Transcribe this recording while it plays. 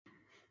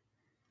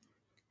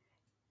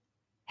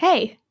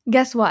Hey,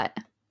 guess what?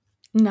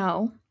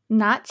 No,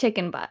 not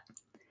chicken butt.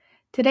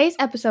 Today's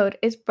episode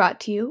is brought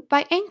to you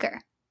by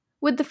Anchor.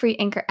 With the free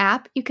Anchor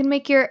app, you can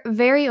make your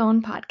very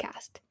own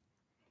podcast.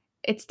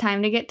 It's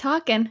time to get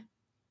talking.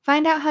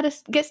 Find out how to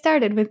get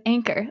started with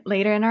Anchor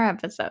later in our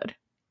episode.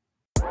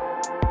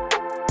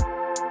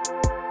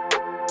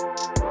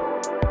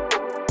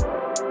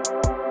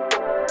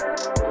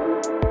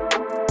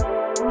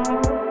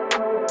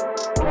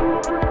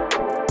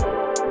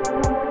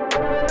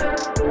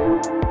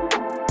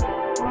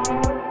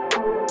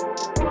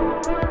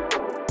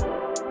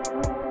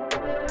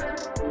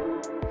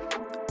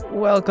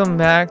 Welcome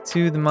back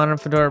to the Modern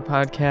Fedora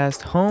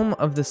podcast, home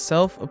of the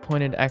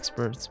self-appointed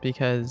experts,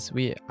 because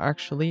we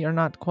actually are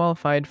not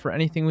qualified for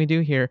anything we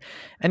do here.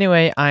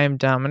 Anyway, I am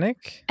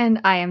Dominic.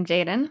 And I am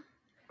Jaden.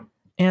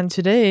 And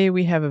today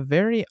we have a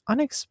very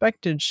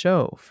unexpected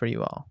show for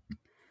you all.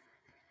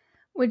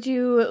 Would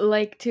you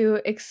like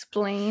to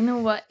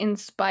explain what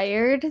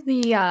inspired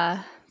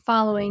the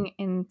following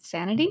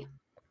insanity?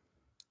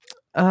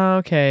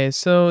 Okay,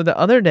 so the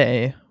other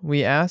day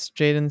we asked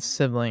Jaden's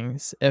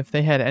siblings if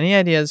they had any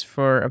ideas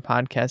for a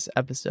podcast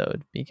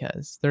episode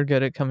because they're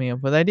good at coming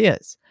up with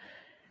ideas.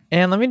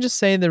 And let me just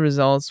say the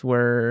results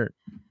were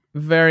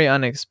very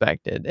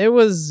unexpected. It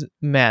was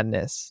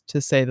madness, to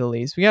say the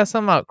least. We got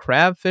something about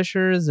crab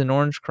fishers, an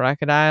orange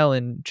crocodile,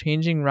 and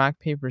changing rock,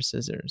 paper,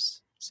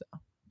 scissors. So,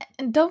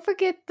 And don't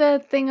forget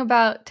the thing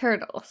about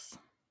turtles.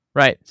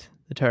 right,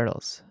 the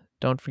turtles.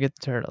 Don't forget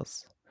the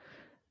turtles.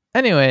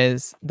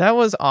 Anyways, that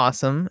was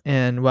awesome,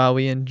 and while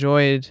we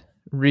enjoyed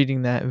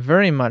reading that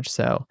very much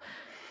so,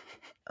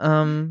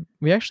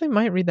 we actually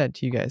might read that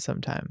to you guys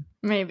sometime.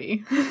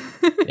 Maybe.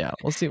 Yeah,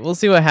 we'll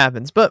see what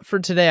happens. But for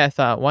today, I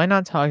thought, why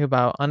not talk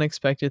about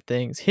unexpected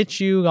things,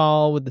 hit you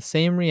all with the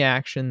same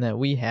reaction that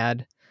we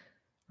had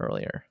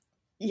earlier.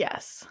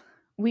 Yes.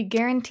 We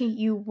guarantee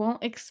you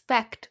won't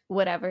expect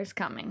whatever's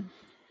coming.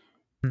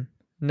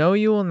 No,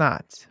 you will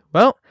not.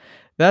 Well,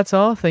 that's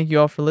all. Thank you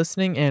all for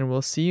listening, and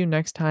we'll see you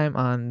next time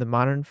on the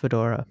Modern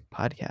Fedora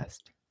podcast.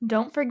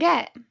 Don't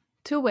forget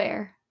to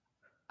wear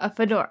a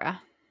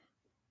fedora.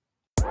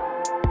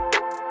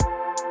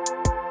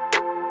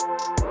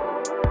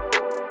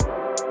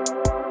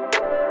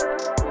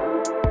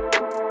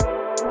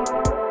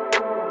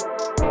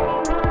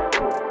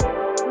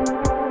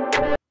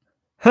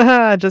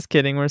 Haha, just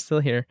kidding. We're still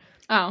here.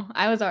 Oh,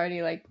 I was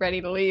already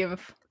ready to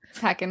leave,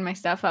 packing my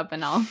stuff up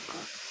and all.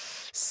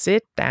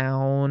 Sit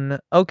down.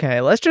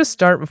 Okay, let's just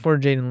start before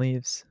Jaden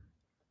leaves.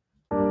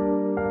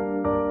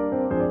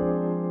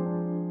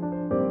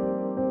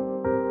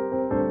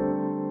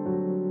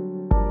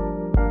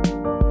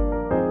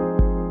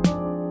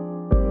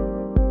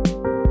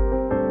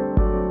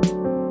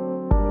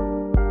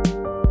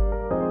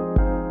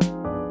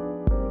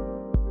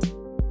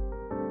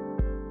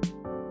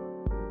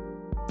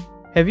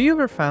 Have you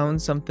ever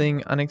found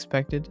something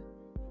unexpected?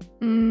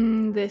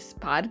 This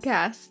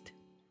podcast.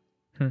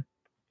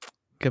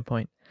 Good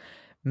point.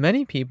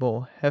 Many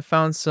people have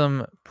found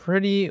some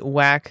pretty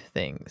whack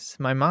things.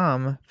 My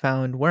mom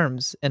found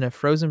worms in a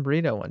frozen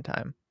burrito one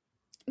time.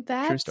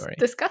 That's story.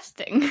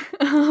 disgusting.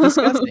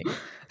 Disgusting.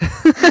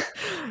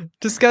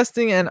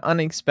 Disgusting and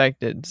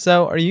unexpected.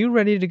 So, are you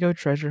ready to go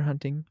treasure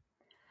hunting?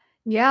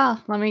 Yeah,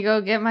 let me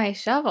go get my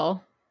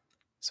shovel.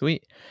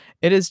 Sweet.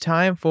 It is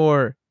time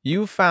for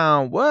You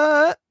Found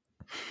What?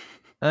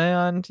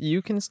 And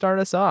you can start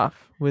us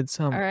off with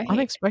some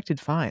unexpected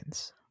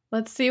finds.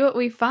 Let's see what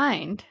we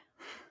find.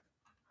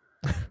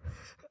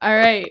 All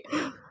right.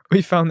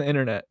 We found the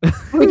internet.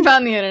 We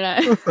found the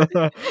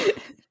internet.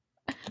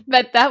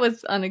 Bet that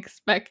was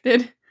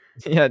unexpected.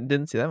 Yeah,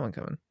 didn't see that one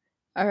coming.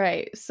 All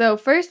right. So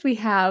first we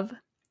have,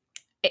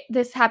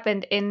 this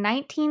happened in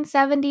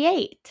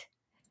 1978.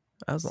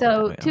 That was a long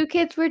So time ago. two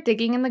kids were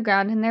digging in the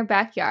ground in their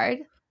backyard,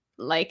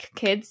 like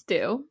kids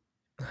do.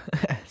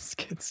 As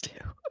kids do.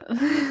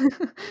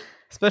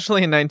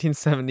 Especially in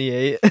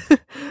 1978.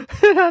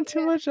 Not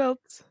too much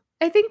else.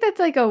 I think that's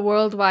like a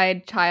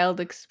worldwide child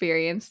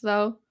experience,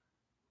 though.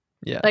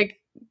 Yeah. Like,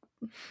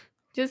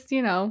 just,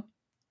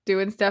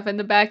 doing stuff in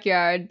the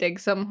backyard, dig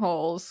some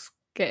holes,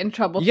 get in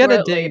trouble for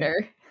it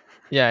later.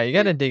 Yeah, you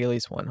gotta dig at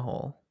least one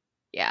hole.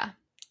 Yeah.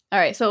 All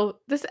right, so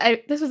this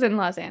was in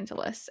Los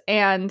Angeles,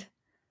 and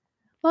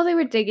while they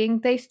were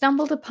digging, they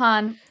stumbled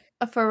upon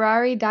a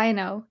Ferrari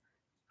Dyno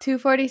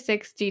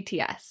 246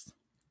 GTS.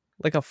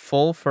 Like a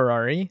full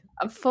Ferrari?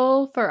 A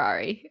full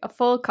Ferrari, a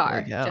full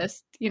car,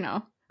 just,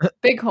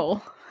 big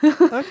hole.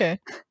 Okay.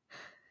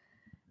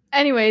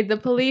 Anyway, the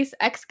police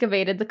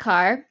excavated the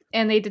car,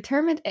 and they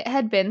determined it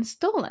had been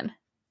stolen.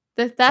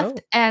 The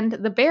theft and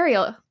the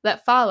burial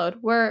that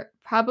followed were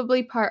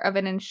probably part of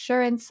an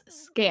insurance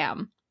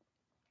scam.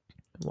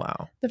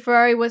 Wow. The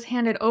Ferrari was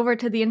handed over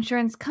to the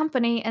insurance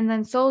company and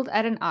then sold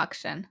at an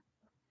auction.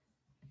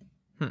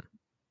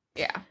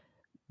 Yeah.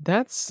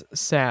 That's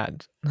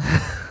sad.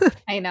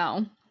 I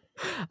know.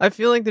 I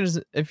feel like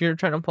if you're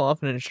trying to pull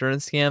off an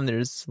insurance scam,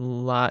 there's a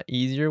lot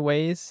easier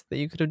ways that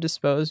you could have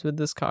disposed with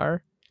this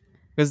car.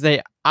 because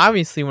they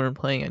obviously weren't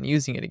planning on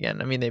using it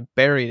again. I mean, they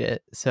buried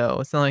it, so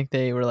it's not like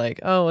they were like,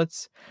 "Oh,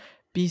 let's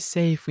be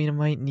safe. We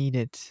might need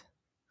it."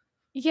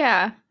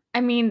 Yeah.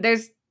 I mean,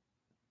 there's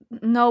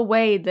no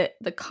way that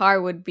the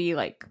car would be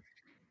like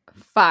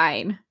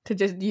fine to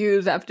just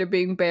use after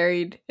being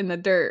buried in the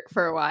dirt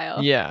for a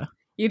while. Yeah.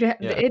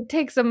 It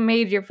takes some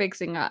major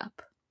fixing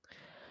up.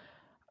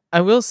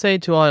 I will say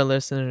to all our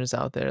listeners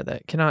out there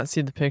that cannot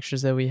see the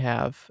pictures that we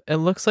have, it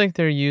looks like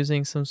they're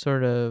using some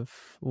sort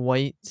of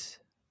white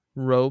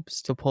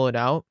ropes to pull it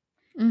out.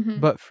 Mm-hmm.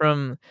 But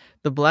from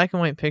the black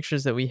and white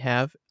pictures that we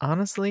have,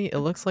 honestly, it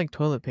looks like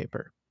toilet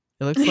paper.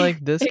 It looks like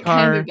this It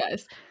car kind of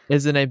does.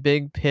 is in a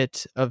big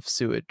pit of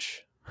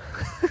sewage.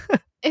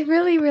 It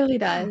really, really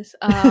does.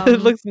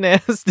 It looks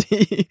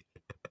nasty.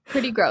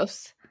 Pretty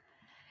gross.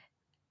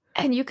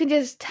 And you can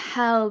just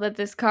tell that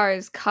this car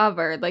is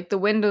covered. Like, the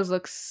windows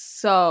look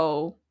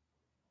so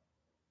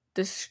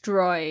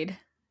destroyed.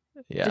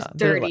 Yeah. Just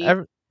dirty.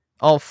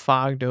 All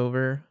fogged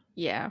over.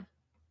 Yeah.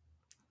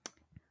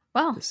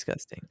 Well,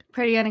 disgusting.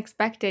 Pretty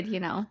unexpected, you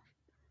know.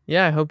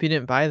 Yeah, I hope you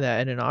didn't buy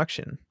that at an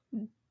auction.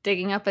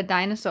 Digging up a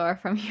dinosaur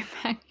from your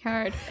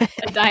backyard.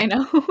 A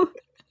dino.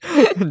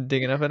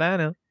 Digging up a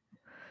dino.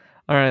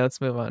 All right,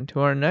 let's move on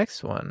to our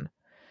next one.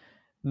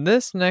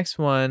 This next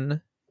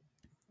one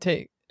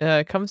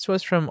comes to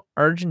us from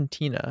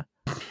Argentina.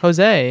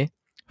 Jose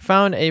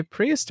found a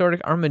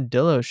prehistoric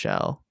armadillo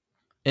shell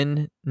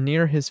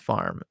near his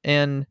farm,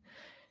 and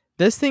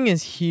this thing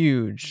is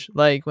huge.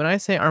 Like, when I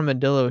say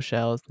armadillo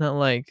shell, it's not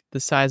like the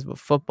size of a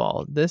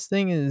football. This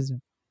thing is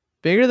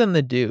bigger than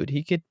the dude.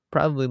 He could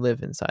probably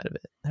live inside of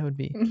it. That would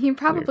be He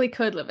probably weird.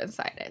 could live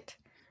inside it.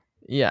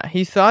 Yeah,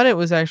 he thought it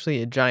was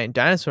actually a giant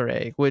dinosaur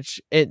egg, which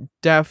it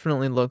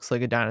definitely looks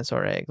like a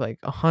dinosaur egg,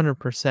 like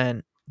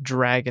 100%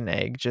 dragon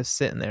egg just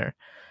sitting there.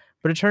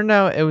 But it turned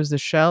out it was the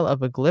shell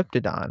of a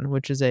glyptodon,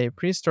 which is a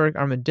prehistoric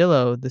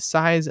armadillo the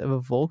size of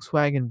a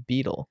Volkswagen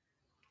Beetle.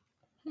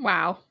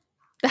 Wow.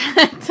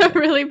 That's a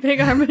really big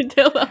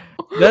armadillo.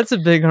 That's a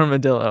big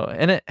armadillo.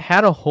 And it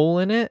had a hole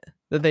in it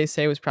that they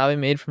say was probably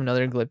made from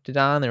another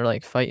glyptodon. They were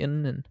like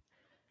fighting, and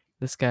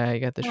this guy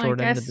got the short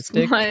end of the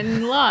stick.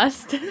 One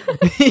lost.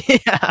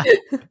 Yeah.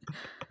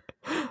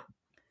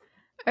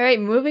 All right,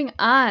 moving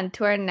on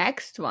to our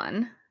next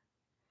one.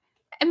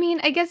 I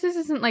mean, I guess this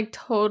isn't like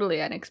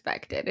totally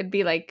unexpected. It'd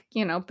be like,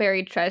 you know,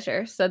 buried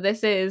treasure. So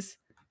this is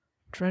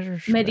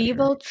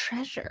medieval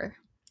treasure.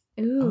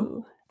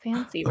 Ooh,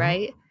 fancy,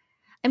 right?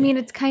 I mean,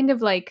 it's kind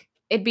of like,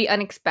 it'd be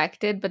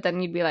unexpected, but then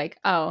you'd be like,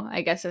 oh,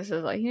 I guess this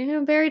is like, you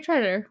know, buried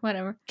treasure,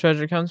 whatever.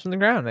 Treasure comes from the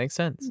ground. Makes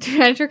sense.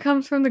 Treasure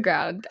comes from the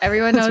ground.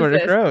 Everyone knows where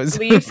this. It grows.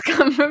 Leaves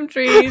come from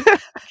trees.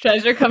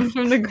 Treasure comes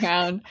from the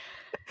ground.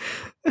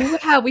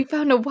 Wow, we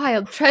found a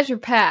wild treasure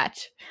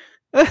patch.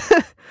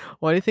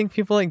 Why do you think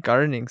people like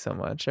gardening so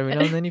much? Every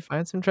now and then you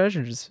find some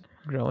treasure just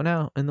growing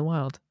out in the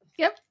wild.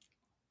 Yep.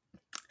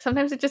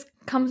 Sometimes it just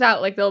comes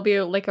out like there'll be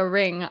like a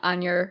ring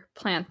on your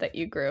plant that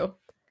you grew.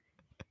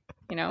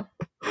 You know?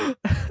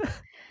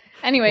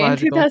 Anyway,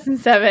 Logical. In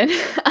 2007,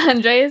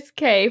 Andreas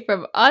K.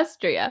 from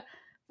Austria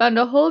found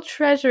a whole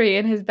treasury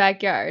in his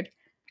backyard.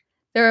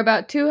 There were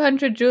about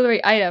 200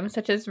 jewelry items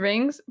such as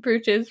rings,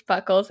 brooches,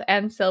 buckles,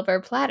 and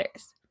silver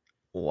platters.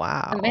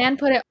 Wow. The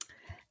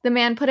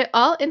man put it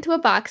all into a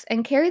box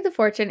and carried the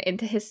fortune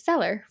into his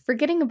cellar,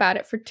 forgetting about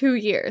it for 2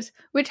 years.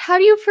 Which, how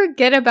do you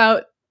forget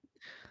about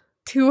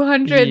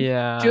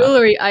 200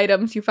 jewelry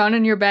items you found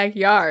in your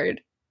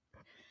backyard?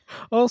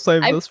 I'll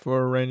save this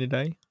for a rainy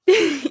day.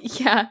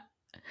 Yeah.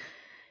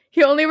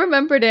 He only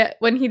remembered it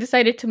when he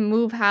decided to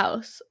move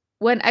house.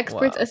 When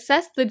experts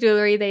assessed the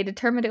jewelry, they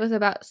determined it was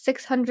about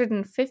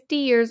 650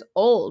 years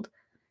old.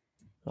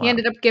 Wow. He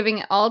ended up giving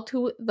it all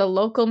to the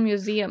local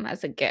museum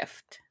as a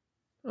gift.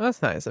 Well,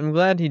 that's nice. I'm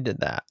glad he did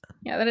that.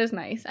 Yeah, that is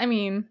nice. I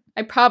mean,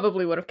 I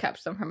probably would have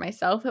kept some for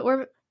myself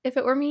if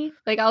it were me.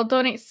 Like, I'll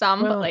donate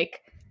some, but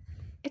like,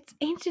 it's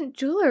ancient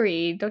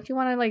jewelry. Don't you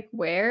want to like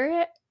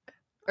wear it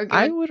or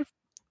give it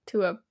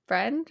to a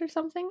friend or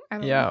something? I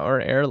don't know. Or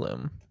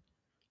heirloom.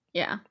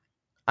 Yeah.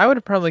 I would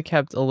have probably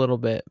kept a little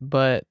bit,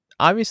 but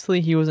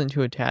obviously he wasn't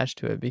too attached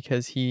to it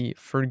because he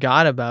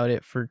forgot about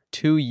it for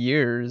 2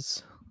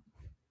 years.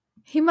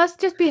 He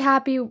must just be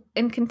happy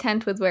and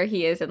content with where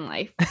he is in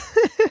life.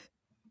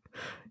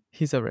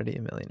 He's already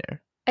a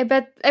millionaire. I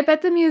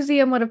bet the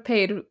museum would have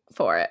paid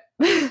for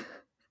it.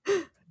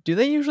 Do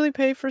they usually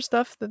pay for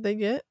stuff that they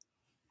get?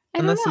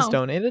 Unless it's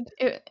donated?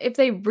 If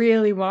they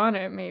really want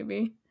it,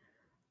 maybe.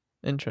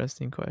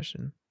 Interesting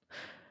question.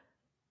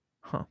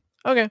 Huh.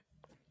 Okay.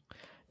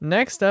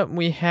 Next up,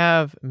 we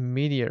have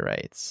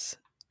meteorites.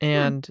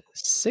 And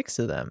 6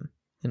 of them,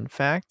 in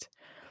fact.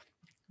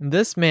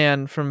 This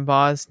man from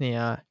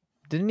Bosnia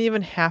didn't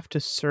even have to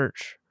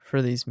search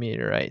for these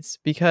meteorites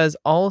because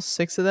all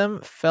 6 of them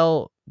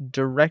fell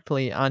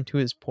directly onto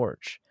his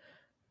porch.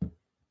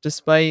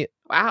 Despite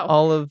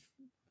all of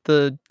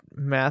the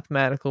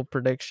mathematical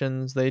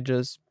predictions, they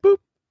just boop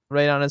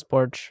right on his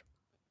porch.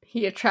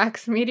 He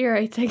attracts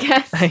meteorites, I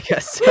guess. I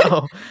guess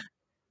so.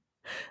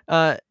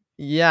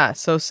 Yeah,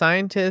 so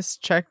scientists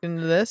checked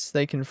into this.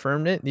 They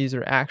confirmed it. These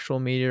are actual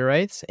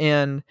meteorites,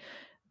 and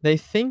they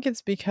think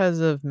it's because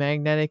of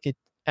magnetic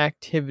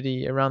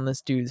activity around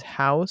this dude's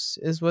house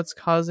is what's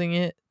causing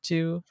it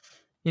to,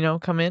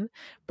 come in.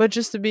 But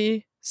just to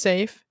be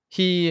safe,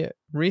 he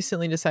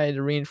recently decided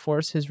to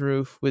reinforce his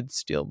roof with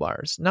steel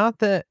bars. Not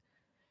that.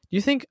 Do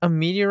you think a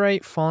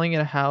meteorite falling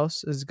at a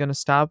house is going to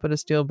stop at a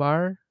steel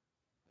bar,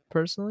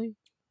 personally?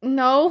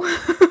 No.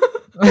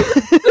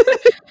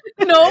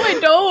 No, I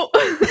don't.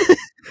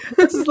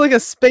 This is like a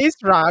space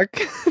rock.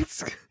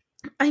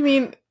 I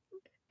mean,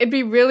 it'd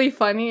be really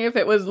funny if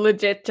it was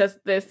legit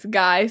just this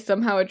guy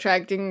somehow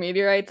attracting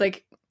meteorites.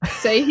 Like,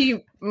 say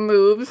he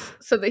moves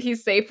so that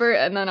he's safer,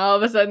 and then all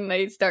of a sudden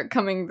they start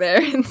coming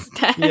there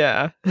instead.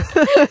 Yeah.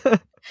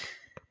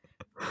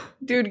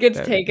 Dude gets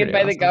That'd be taken pretty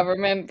by the awesome.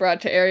 government,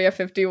 brought to Area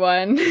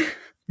 51.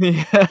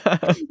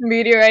 Yeah.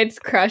 Meteorites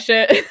crush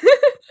it.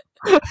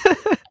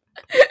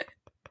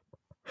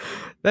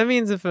 That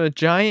means if a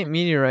giant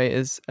meteorite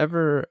is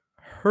ever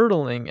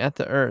hurtling at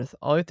the Earth,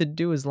 all you have to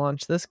do is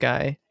launch this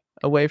guy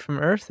away from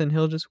Earth, and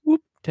he'll just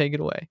whoop take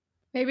it away.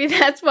 Maybe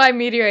that's why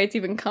meteorites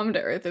even come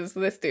to Earth, is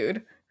this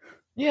dude.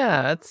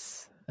 Yeah,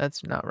 that's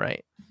not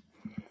right.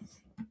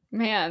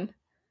 Man,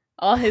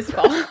 all his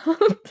fault.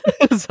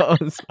 It's all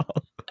his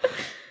fault.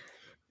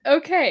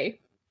 Okay.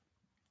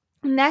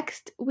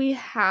 Next, we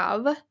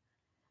have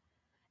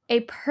a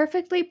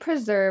perfectly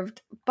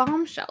preserved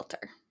bomb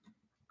shelter.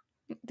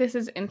 This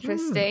is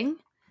interesting.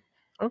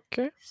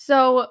 Okay.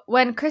 So,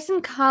 when Chris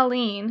and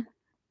Colleen,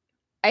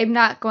 I'm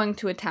not going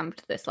to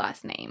attempt this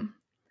last name.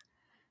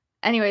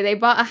 Anyway, they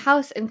bought a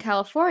house in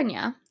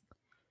California,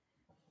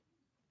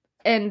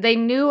 and they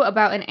knew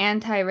about an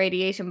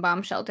anti-radiation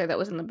bomb shelter that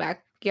was in the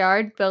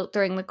backyard built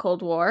during the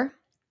Cold War.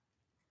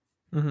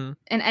 Mm-hmm.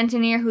 An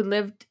engineer who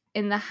lived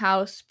in the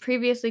house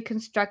previously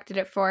constructed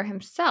it for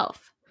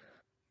himself.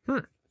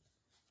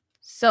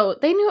 So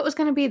they knew it was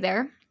going to be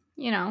there,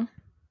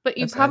 but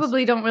you That's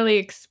probably don't really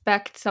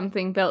expect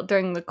something built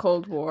during the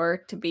Cold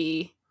War to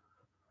be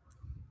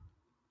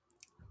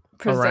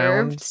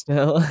Around preserved.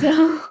 still.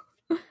 So,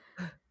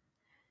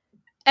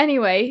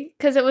 anyway,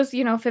 because it was,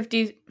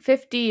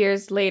 50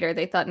 years later,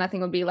 they thought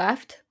nothing would be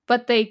left,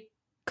 but they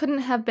couldn't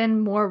have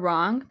been more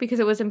wrong because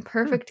it was in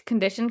perfect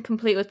condition,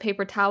 complete with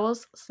paper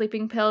towels,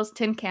 sleeping pills,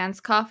 tin cans,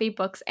 coffee,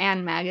 books,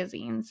 and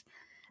magazines.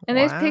 And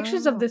there's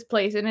pictures of Wow. this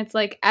place, and it's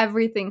like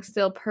everything's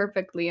still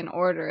perfectly in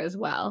order as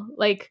well.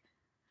 Like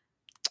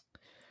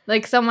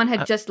someone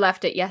had just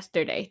left it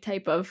yesterday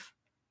type of.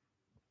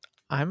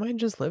 I might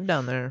just live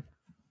down there.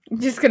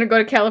 Just gonna go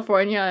to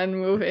California and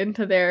move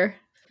into their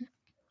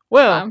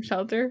bomb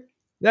shelter.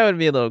 That would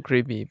be a little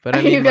creepy, but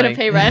Are you gonna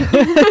pay rent?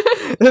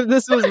 If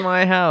this was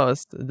my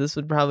house, this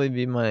would probably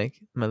be my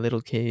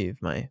little cave,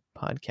 my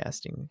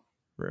podcasting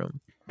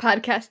room.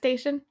 Podcast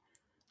station?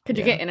 Could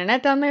you Yeah. get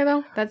internet down there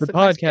though? That's The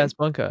podcast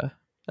bunker.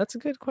 That's a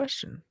good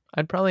question.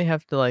 I'd probably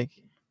have to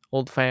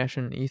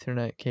old-fashioned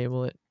Ethernet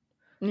cable it.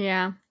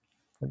 Yeah.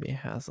 That'd be a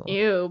hassle.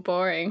 Ew,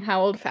 boring.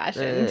 How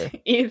old-fashioned.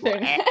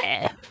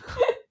 Ethernet.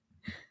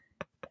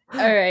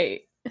 All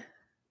right.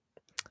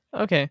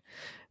 Okay.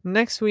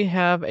 Next, we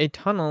have a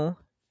tunnel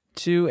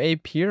to a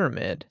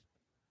pyramid.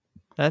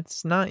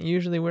 That's not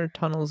usually where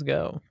tunnels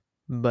go,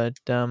 but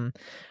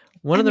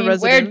one of the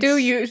residents.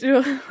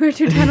 Where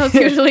do tunnels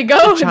usually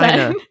go?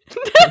 China.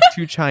 Then?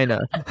 To China.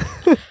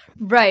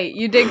 Right.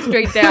 You dig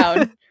straight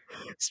down.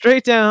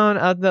 Straight down,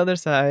 out the other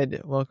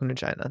side. Welcome to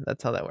China.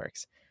 That's how that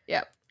works.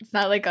 Yep. It's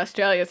not like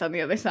Australia's on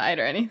the other side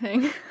or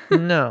anything.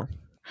 No.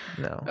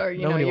 Or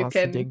Nobody you wants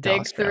to can dig to dig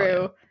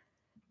Australia.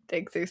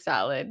 through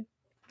solid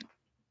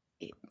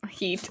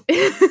heat.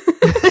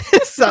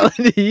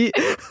 Solid heat.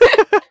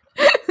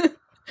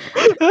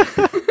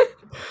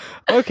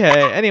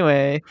 Okay,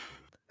 anyway.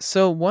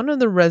 So one of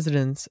the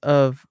residents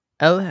of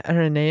El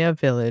Haranea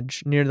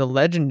village near the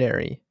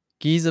legendary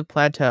Giza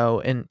Plateau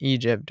in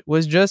Egypt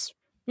was just,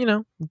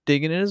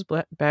 digging in his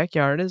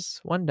backyard as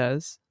one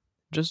does.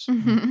 Just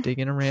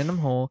digging a random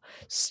hole.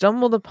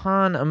 Stumbled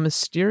upon a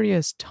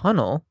mysterious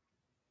tunnel.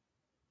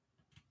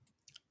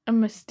 A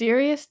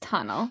mysterious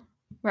tunnel.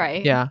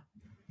 Right. Yeah.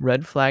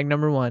 Red flag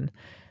number 1.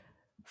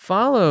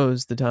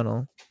 Follows the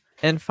tunnel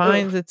and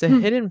finds it's a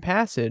hidden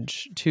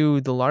passage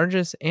to the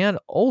largest and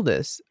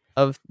oldest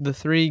of the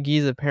 3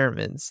 Giza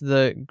pyramids,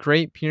 the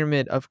Great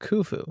Pyramid of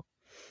Khufu.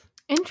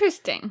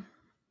 Interesting.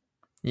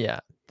 Yeah.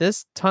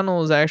 This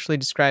tunnel is actually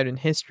described in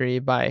history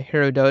by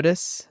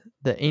Herodotus,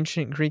 the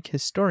ancient Greek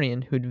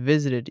historian who'd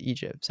visited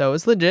Egypt. So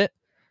it's legit.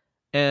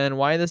 And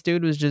why this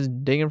dude was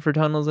just digging for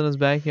tunnels in his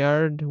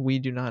backyard, we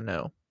do not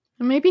know.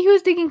 Maybe he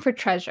was digging for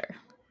treasure.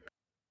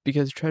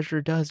 Because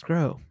treasure does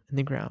grow in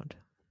the ground.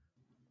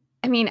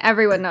 I mean,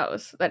 everyone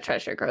knows that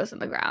treasure grows in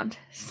the ground.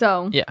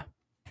 So Yeah.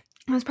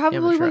 that's probably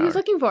what he was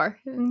looking for.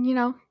 And,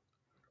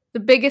 the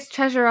biggest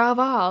treasure of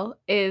all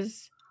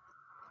is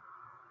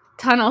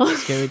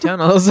tunnels. Scary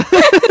tunnels.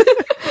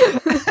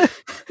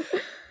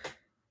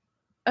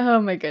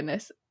 Oh my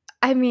goodness.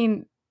 I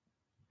mean,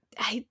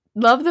 I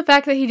love the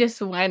fact that he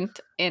just went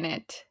in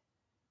it.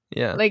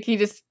 Yeah. Like,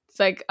 it's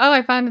like, oh,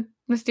 I found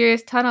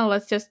mysterious tunnel.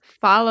 Let's just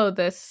follow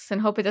this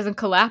and hope it doesn't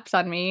collapse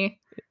on me.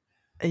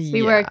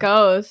 See where it Yeah,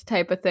 goes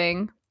type of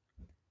thing.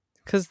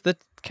 because the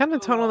kind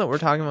of tunnel that we're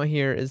talking about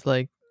here is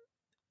like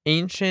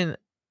ancient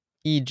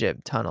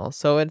Egypt tunnel.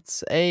 So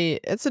it's a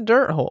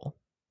dirt hole.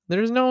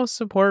 There's no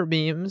support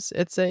beams.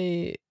 It's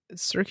a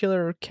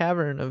circular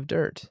cavern of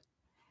dirt.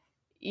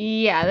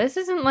 Yeah, this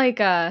isn't like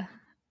a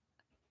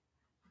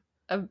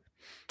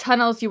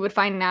tunnels you would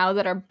find now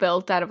that are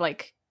built out of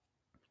like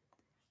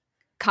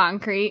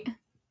concrete.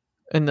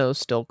 And those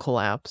still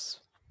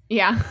collapse.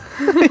 Yeah.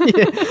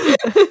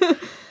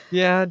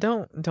 Yeah,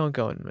 don't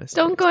go in mysterious.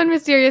 Don't go in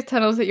mysterious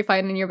tunnels that you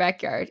find in your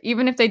backyard,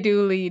 even if they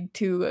do lead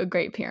to a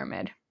Great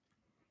Pyramid.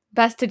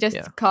 Best to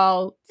just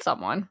call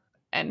someone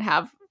and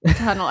have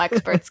tunnel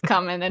experts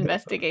come and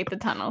investigate the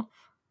tunnel.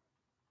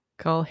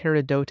 Call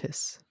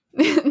Herodotus.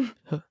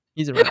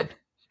 He's around.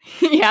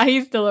 Yeah,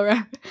 he's still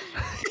around.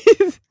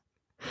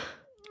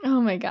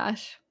 Oh my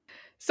gosh.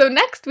 So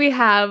next we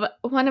have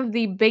one of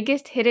the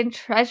biggest hidden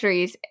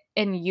treasuries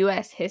in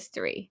U.S.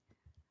 history.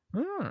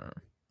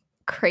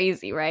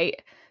 Crazy,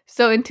 right?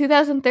 So in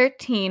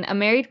 2013, a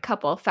married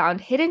couple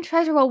found hidden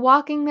treasure while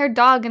walking their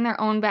dog in their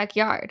own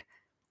backyard.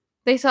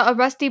 They saw a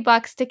rusty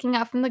box sticking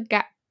out from the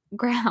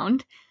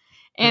ground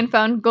and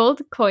found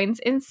gold coins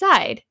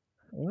inside.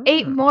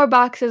 8 more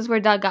boxes were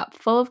dug up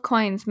full of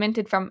coins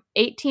minted from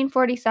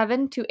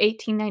 1847 to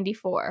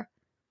 1894.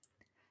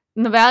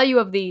 And the value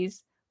of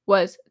these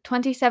was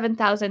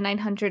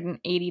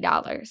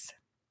 $27,980.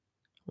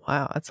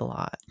 Wow, that's a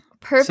lot.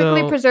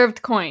 Perfectly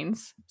preserved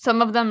coins.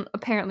 Some of them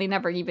apparently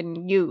never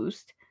even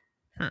used.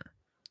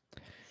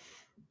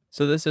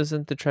 So this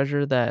isn't the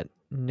treasure that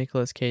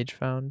Nicolas Cage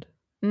found?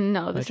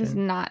 No, this is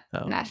not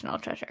national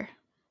treasure.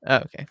 Oh,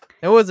 okay.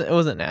 It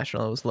wasn't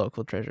national, it was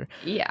local treasure.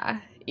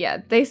 Yeah.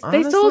 They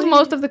sold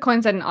most of the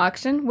coins at an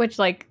auction, which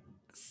like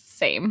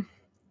same.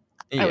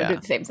 I would do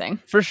the same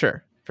thing. For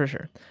sure.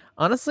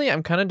 Honestly,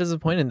 I'm kind of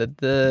disappointed that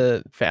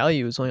the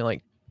value is only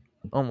like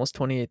almost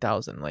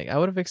 28,000. Like I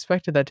would have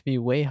expected that to be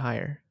way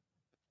higher.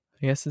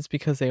 I guess it's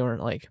because they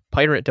weren't like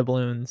pirate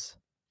doubloons.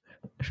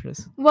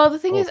 Well, the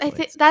thing is, I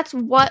think that's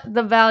what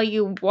the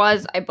value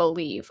was, I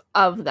believe,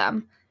 of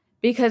them.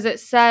 Because it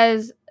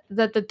says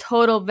that the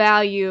total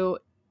value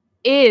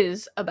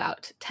is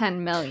about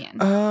 10 million.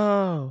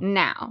 Oh.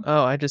 Now.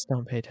 Oh, I just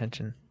don't pay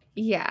attention.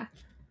 Yeah.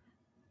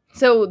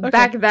 So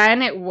back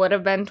then it would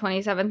have been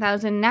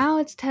 27,000. Now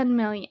it's 10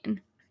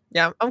 million.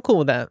 Yeah, I'm cool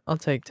with that. I'll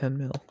take 10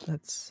 mil.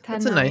 That's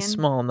a nice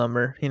small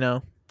number,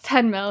 10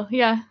 mil,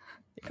 yeah.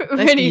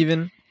 Nice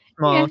even.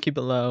 Small, keep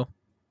it low.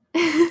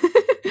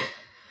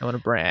 I want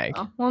to brag.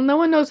 Well, no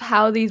one knows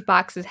how these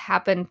boxes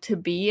happen to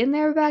be in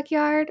their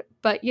backyard,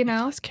 but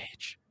Nicolas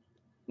Cage.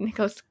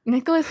 Nicolas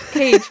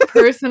Cage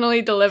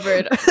personally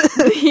delivered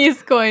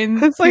these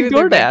coins it's like to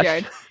their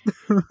backyard.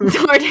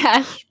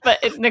 DoorDash, but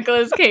it's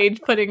Nicolas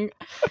Cage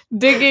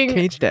digging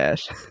Cage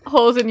Dash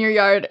holes in your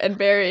yard and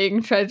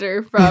burying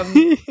treasure from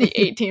the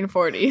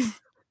 1840s.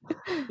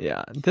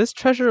 Yeah, this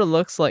treasure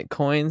looks like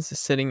coins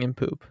sitting in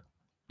poop.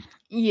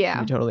 Yeah.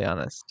 To be totally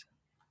honest.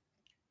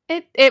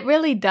 It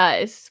really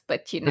does,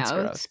 but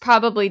it's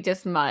probably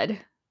just mud.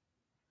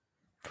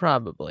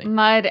 Probably.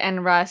 Mud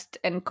and rust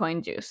and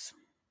coin juice.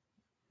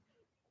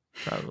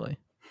 Probably.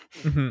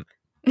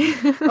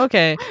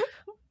 Okay.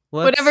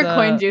 Whatever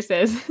coin juice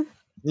is.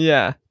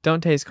 Yeah,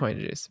 don't taste coin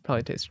juice.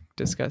 Probably tastes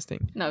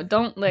disgusting. No,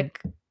 don't lick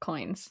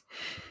coins.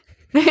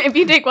 If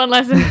you take one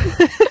lesson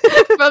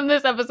from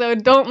this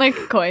episode, don't lick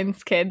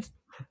coins, kids.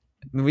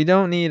 We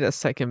don't need a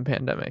second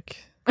pandemic.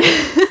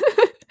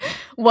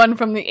 One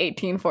from the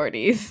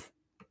 1840s.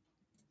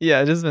 Yeah,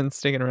 it's just been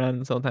sticking around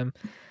this whole time.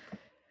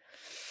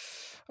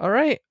 All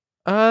right.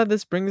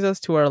 This brings us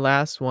to our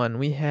last one.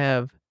 We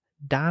have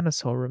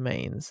dinosaur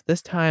remains.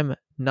 This time,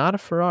 not a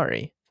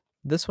Ferrari.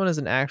 This one is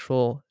an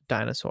actual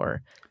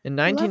dinosaur. In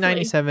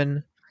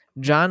 1997,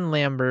 John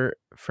Lambert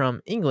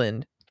from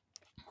England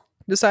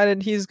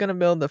decided he's going to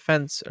build a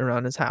fence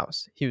around his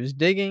house. He was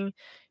digging,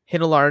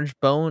 hit a large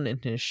bone in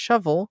his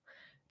shovel,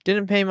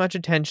 didn't pay much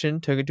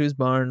attention, took it to his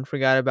barn,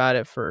 forgot about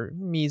it for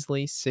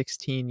measly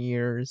 16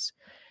 years.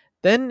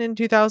 Then in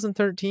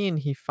 2013,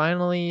 he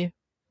finally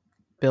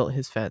built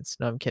his fence.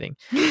 No, I'm kidding.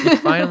 He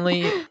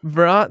finally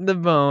brought the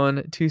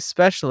bone to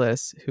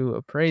specialists who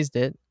appraised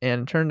it,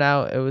 and it turned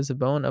out it was a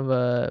bone of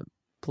a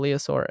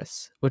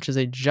Plesiosaurus, which is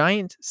a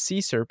giant sea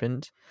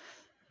serpent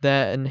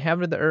that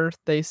inhabited the earth,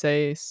 they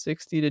say,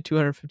 60 to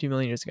 250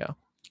 million years ago.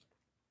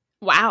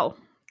 Wow.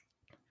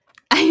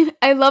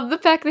 I love the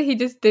fact that he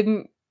just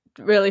didn't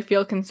really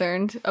feel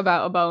concerned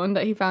about a bone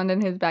that he found in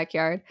his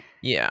backyard.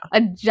 Yeah. A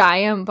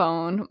giant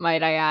bone,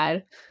 might I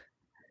add.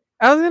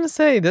 I was going to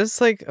say, there's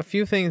like a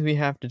few things we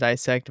have to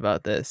dissect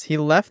about this. He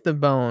left the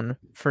bone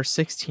for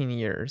 16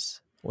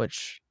 years,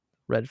 which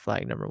red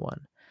flag number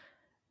one.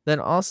 Then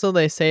also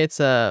they say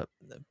it's a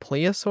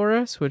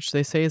Plesiosaurus, which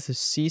they say is a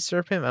sea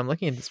serpent. I'm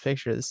looking at this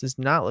picture. This does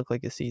not look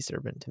like a sea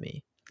serpent to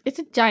me. It's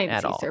a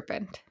giant sea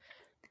serpent.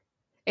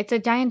 It's a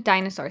giant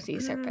dinosaur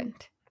sea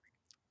serpent.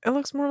 It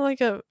looks more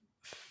like a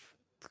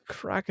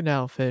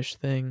crocodile fish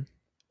thing.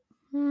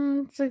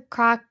 It's a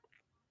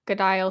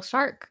crocodile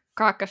shark.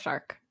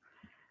 Crocoshark.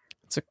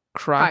 It's a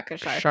croc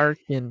Crocoshark. shark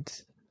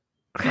and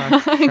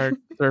croc shark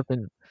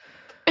serpent.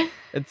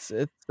 It's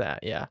that,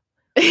 yeah.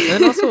 And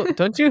then also,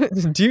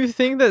 do you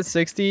think that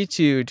 60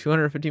 to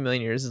 250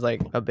 million years is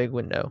like a big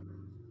window?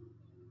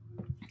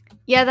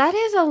 Yeah, that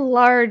is a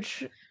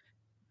large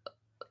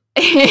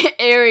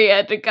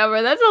area to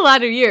cover. That's a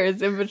lot of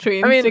years in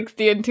between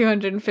 60 and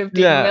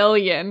 250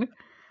 million.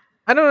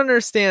 I don't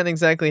understand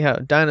exactly how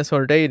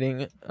dinosaur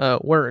dating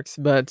works,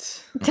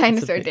 but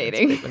dinosaur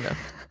dating. It's a big window.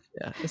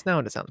 Yeah, it's not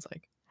what it sounds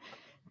like.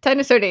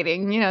 Dinosaur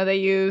dating, they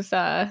use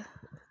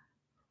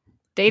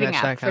dating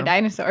app for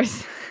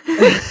dinosaurs.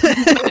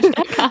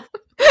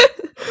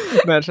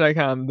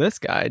 Match.com. This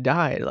guy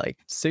died like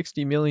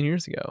 60 million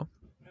years ago.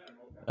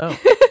 Oh.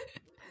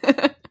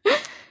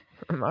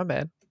 My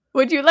bad.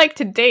 Would you like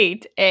to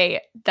date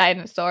a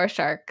dinosaur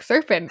shark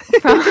serpent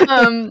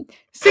from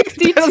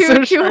 60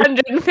 to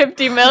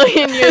 250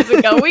 million years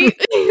ago? We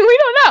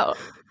don't know.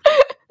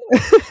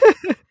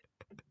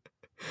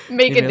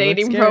 Make a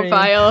dating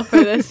profile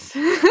for this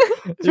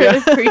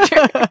this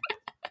creature.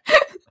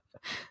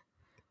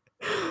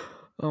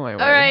 Oh my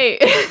word. All right.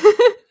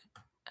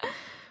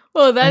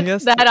 Well,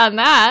 that's that on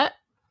that.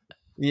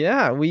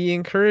 Yeah, we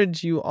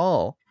encourage you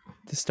all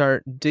to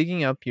start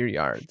digging up your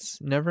yards.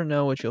 Never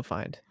know what you'll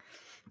find.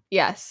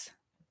 Yes.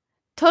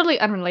 Totally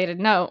unrelated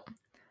note.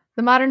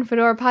 The Modern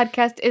Fedora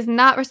podcast is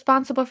not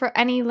responsible for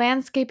any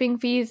landscaping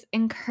fees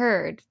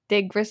incurred.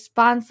 Dig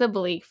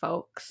responsibly,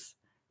 folks.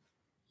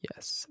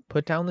 Yes.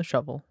 Put down the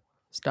shovel.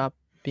 Stop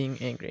being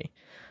angry.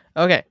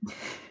 Okay.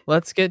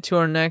 Let's get to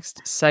our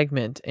next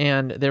segment,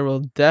 and there will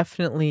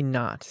definitely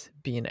not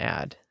be an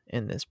ad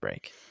in this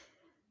break.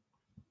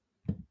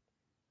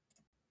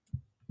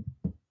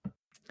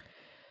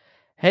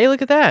 Hey,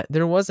 look at that.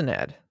 There was an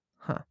ad.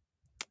 Huh.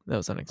 That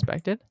was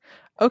unexpected.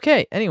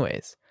 Okay,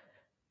 anyways.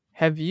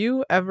 Have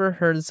you ever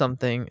heard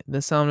something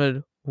that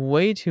sounded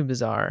way too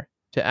bizarre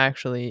to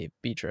actually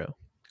be true?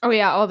 Oh,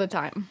 yeah, all the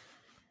time.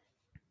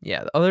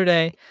 Yeah, the other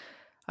day,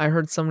 I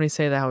heard somebody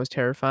say that was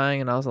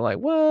terrifying, and I was like,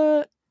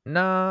 what?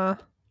 Nah.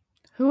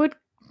 Who would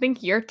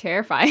think you're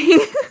terrifying?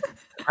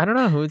 I don't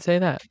know. Who would say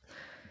that?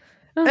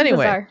 Oh,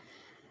 anyway. Bizarre.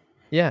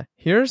 Yeah,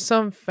 here's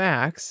some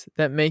facts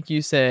that make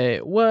you say,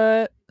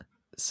 what?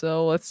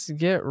 So let's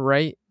get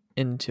right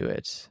into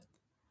it.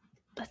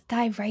 Let's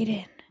dive right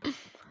in.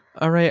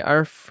 All right,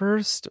 our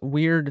first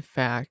weird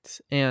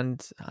fact,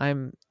 and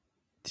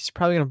he's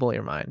probably going to blow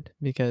your mind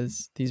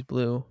because these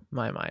blew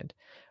my mind.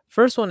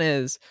 First one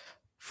is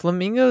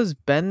flamingos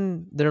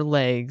bend their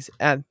legs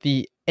at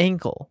the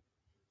ankle,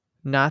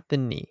 not the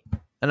knee.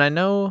 And I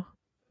know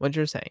what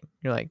you're saying.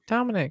 You're like,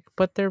 Dominic,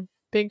 but their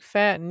big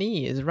fat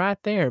knee is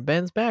right there,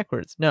 bends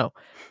backwards. No,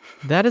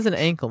 that is an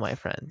ankle, my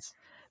friends.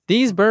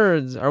 These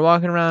birds are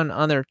walking around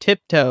on their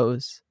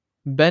tiptoes,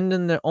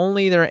 bending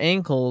only their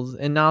ankles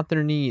and not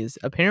their knees.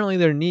 Apparently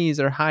their knees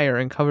are higher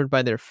and covered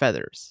by their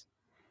feathers.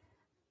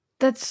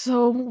 That's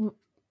so...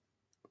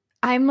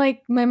 I'm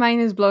like, my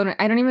mind is blown.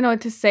 I don't even know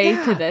what to say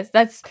to this.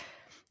 That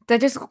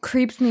just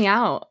creeps me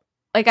out.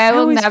 Like, I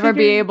will never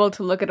be able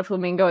to look at a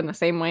flamingo in the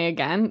same way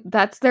again.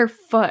 That's their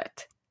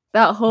foot.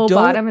 That whole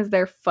bottom is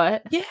their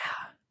foot. Yeah.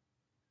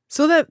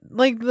 So that,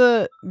 like,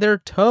 their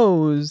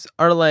toes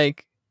are,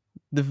 like,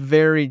 the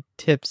very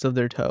tips of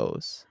their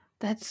toes.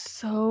 That's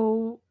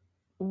so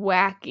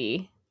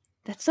wacky.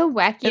 That's so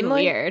wacky and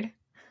like, weird.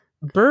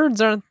 Birds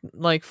aren't,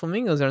 like,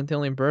 flamingos aren't the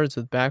only birds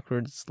with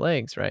backwards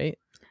legs, right?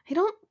 I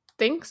don't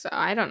think so.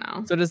 I don't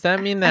know. So does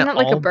that mean that I'm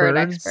not like a bird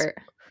expert.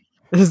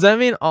 Does that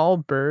mean all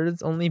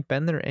birds only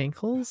bend their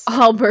ankles?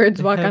 All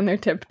birds walk on their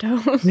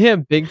tiptoes. They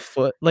have big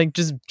foot, like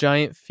just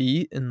giant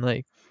feet, and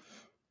like,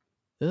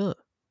 ugh.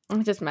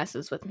 It just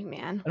messes with me,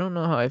 man. I don't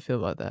know how I feel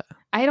about that.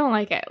 I don't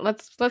like it.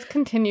 Let's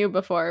continue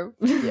before.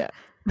 Yeah.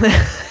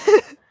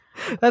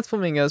 That's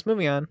flamingos.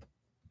 Moving on.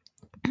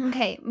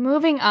 Okay,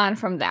 moving on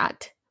from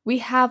that, we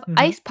have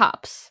ice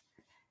pops.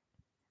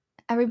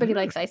 Everybody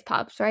likes ice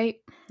pops, right?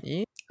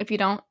 Yeah. If you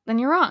don't, then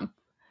you're wrong.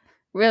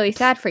 Really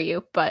sad for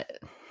you, but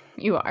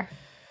you are.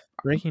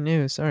 Breaking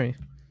news. Sorry.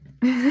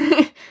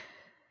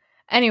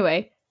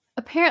 Anyway,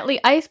 apparently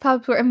ice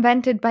pops were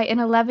invented by an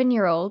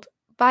 11-year-old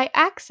by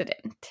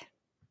accident.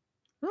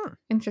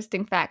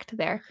 Interesting fact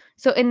there.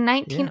 So in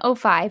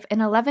 1905, an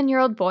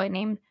 11-year-old boy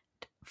named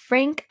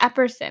Frank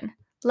Epperson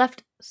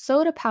left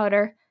soda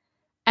powder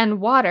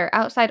and water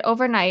outside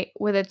overnight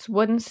with its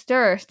wooden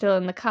stirrer still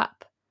in the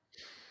cup.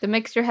 The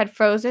mixture had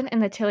frozen in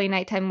the chilly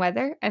nighttime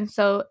weather, and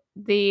so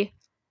the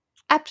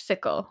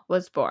Epsicle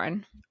was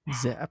born.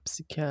 The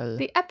Epsicle.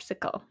 The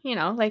Epsicle,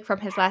 like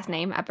from his last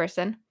name,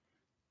 Epperson.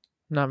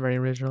 Not very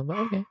original, but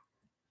okay.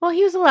 Well,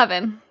 he was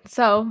 11,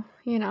 so,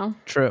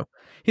 True.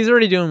 He's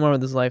already doing more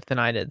with his life than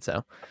I did,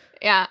 so.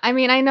 Yeah, I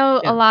mean, I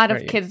know a lot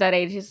of kids that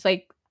age, it's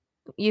like,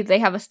 they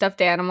have a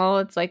stuffed animal,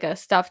 it's like a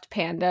stuffed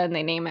panda, and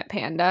they name it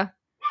Panda.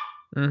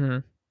 Mm-hmm.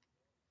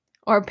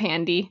 Or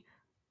Pandy.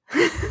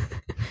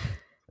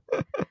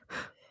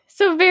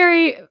 So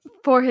very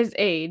for his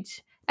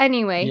age.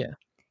 Anyway,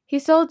 He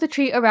sold the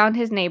treat around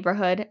his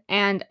neighborhood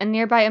and a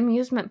nearby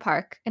amusement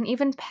park, and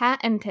even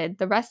patented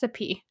the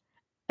recipe.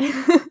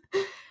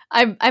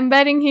 I'm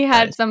betting he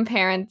had Nice. some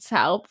parents'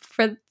 help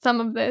for some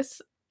of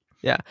this.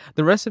 Yeah.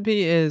 The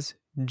recipe is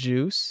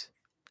juice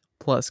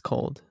plus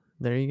cold.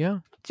 There you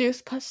go.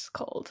 Juice plus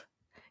cold.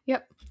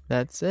 Yep.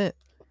 That's it.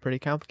 Pretty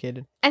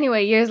complicated.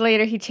 Anyway, years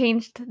later, he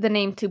changed the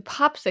name to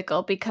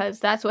Popsicle because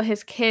that's what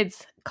his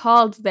kids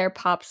called their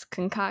Pop's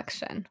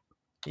concoction.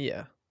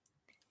 Yeah.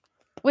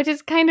 Which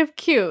is kind of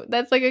cute.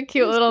 That's like a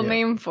cute It's little cute.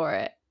 name for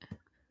it.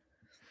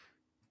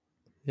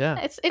 Yeah.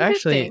 It's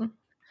interesting. Actually,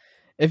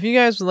 if you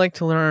guys would like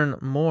to learn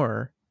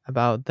more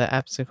about the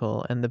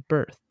Epsicle and the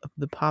birth of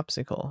the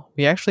Popsicle,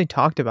 we actually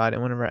talked about it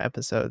in one of our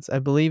episodes. I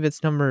believe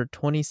it's number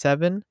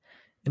 27,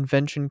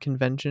 Invention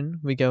Convention.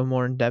 We go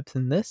more in depth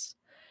in this.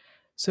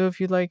 So if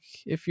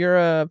you're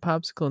a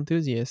popsicle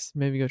enthusiast,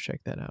 maybe go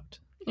check that out.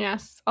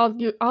 Yes, all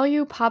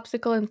you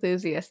popsicle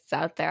enthusiasts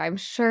out there, I'm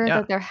sure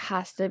Yeah. that there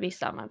has to be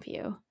some of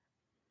you.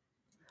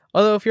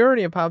 Although if you're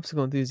already a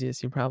popsicle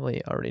enthusiast, you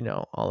probably already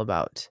know all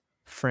about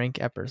Frank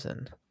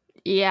Epperson.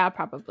 Yeah,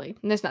 probably.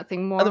 There's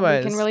nothing more we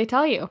Otherwise- can really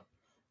tell you.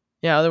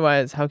 Yeah,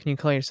 otherwise, how can you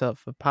call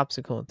yourself a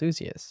popsicle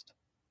enthusiast?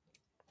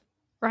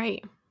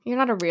 Right. You're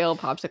not a real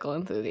popsicle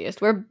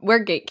enthusiast. We're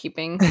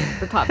gatekeeping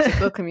the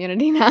popsicle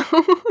community now.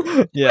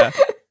 Yeah.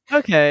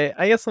 Okay,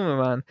 I guess we'll move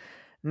on.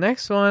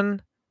 Next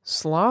one,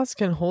 sloths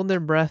can hold their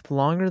breath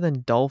longer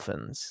than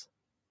dolphins.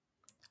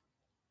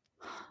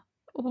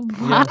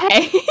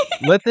 Why?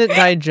 Let it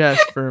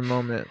digest for a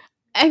moment.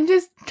 I'm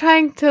just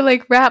trying to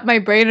like wrap my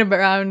brain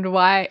around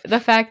why the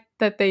fact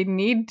that they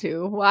need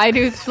to. Why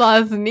do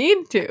sloths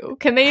need to?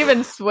 Can they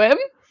even swim?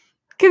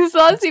 Can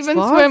sloths even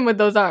Sloths? swim with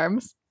those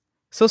arms?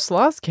 So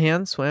sloths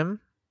can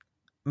swim,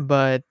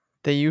 but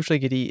they usually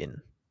get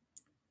eaten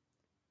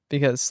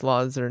because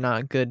sloths are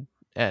not good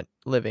at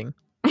living.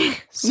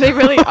 They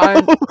really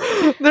aren't.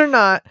 They're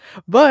not.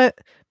 But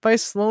by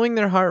slowing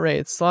their heart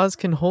rate, sloths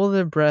can hold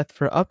their breath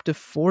for up to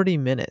 40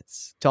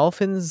 minutes.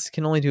 Dolphins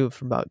can only do it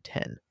for about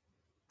 10.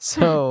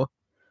 So,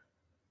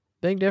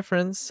 big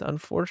difference.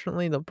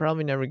 Unfortunately, they'll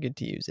probably never get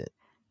to use it.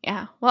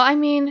 Yeah. Well, I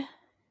mean,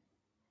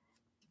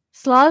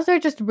 sloths are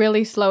just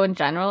really slow in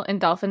general,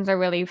 and dolphins are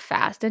really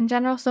fast in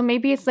general. So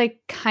maybe it's like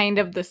kind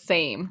of the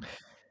same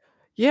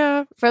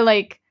Yeah, for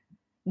like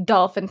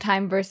dolphin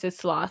time versus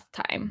sloth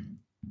time.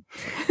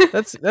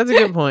 that's a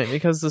good point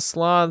because the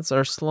sloths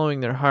are slowing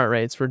their heart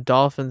rates where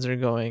dolphins are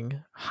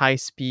going high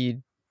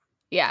speed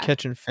Yeah.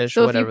 catching fish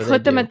So or if you whatever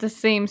put them do. at the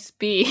same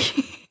speed.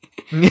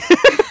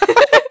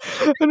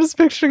 I'm just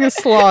picturing a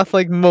sloth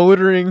like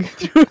motoring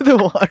through the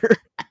water.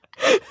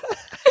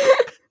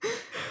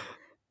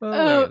 Oh, my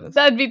Oh, goodness.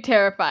 that'd be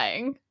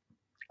terrifying.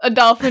 A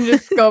dolphin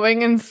just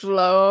going in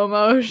slow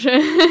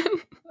motion.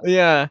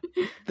 Yeah,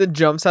 that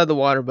jumps out of the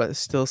water but is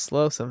still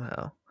slow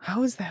somehow.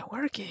 How is that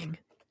working?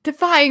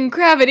 Defying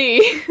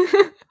gravity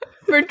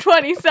for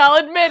 20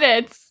 solid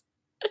minutes.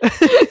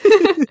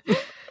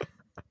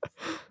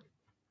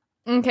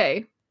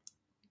 Okay.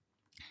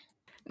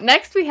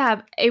 Next, we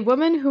have a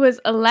woman who was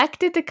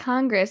elected to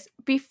Congress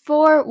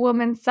before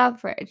women's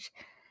suffrage.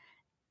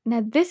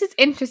 Now, this is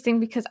interesting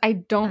because I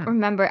don't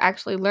remember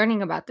actually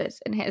learning about this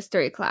in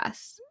history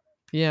class.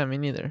 Yeah, me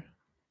neither.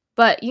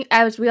 But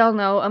as we all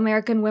know,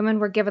 American women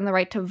were given the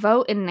right to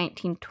vote in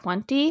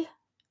 1920.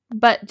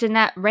 But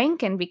Jeannette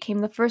Rankin became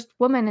the first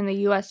woman in the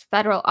U.S.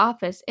 federal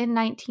office in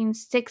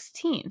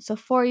 1916. So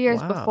 4 years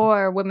Wow.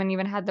 before women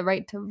even had the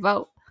right to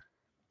vote.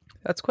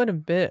 That's quite a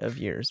bit of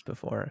years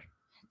before.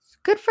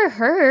 Good for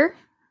her,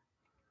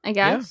 I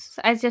guess.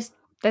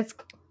 That's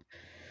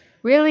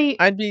really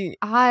I'd be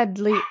odd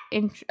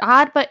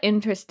but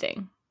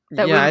interesting.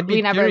 That I'd be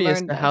we never curious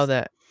learned to how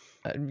this.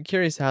 I'd be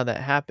curious how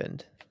that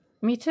happened.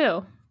 Me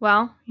too.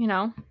 Well,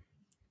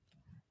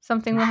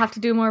 something we'll have to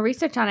do more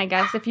research on, I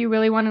guess. If you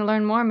really want to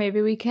learn more,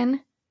 maybe we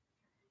can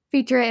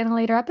feature it in a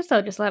later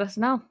episode. Just let us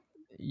know.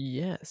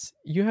 Yes,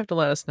 you have to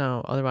let us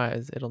know,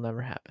 otherwise it'll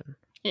never happen.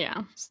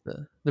 Yeah. It's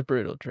the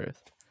brutal truth.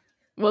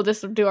 We'll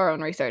just do our own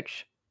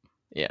research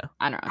Yeah.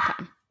 on our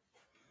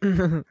own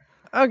time.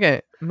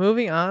 Okay,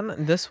 moving on.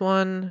 This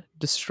one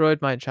destroyed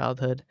my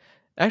childhood.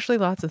 Actually,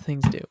 lots of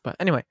things do. But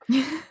anyway,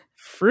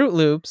 Fruit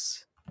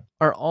Loops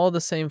are all the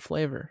same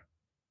flavor.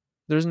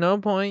 There's no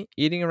point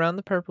eating around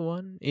the purple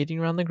one, eating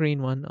around the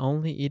green one,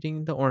 only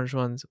eating the orange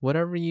ones,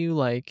 whatever you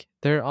like.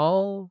 They're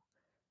all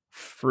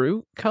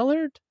fruit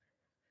colored.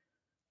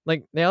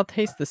 Like, they all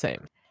taste the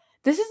same.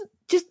 This is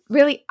just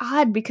really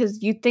odd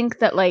because you think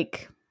that,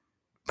 like,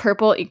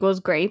 purple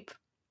equals grape.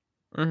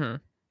 Mm-hmm.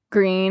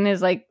 Green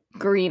is, like,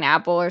 green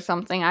apple or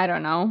something. I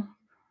don't know.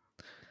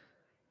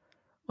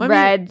 Well,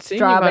 Red,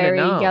 seeing about it strawberry,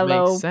 now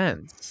yellow. makes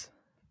sense.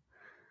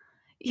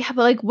 Yeah,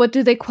 but, like, what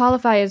do they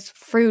qualify as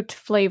fruit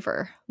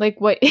flavor? Like,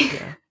 what?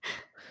 Yeah.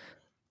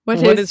 what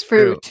What is is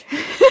fruit?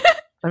 fruit?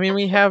 I mean,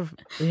 we have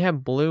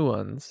blue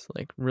ones,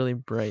 like really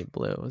bright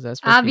blue. Is that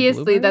supposed to be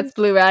Obviously, blueberries? that's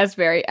blue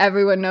raspberry.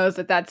 Everyone knows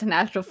that that's a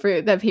natural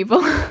fruit that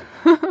people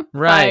Right,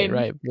 find.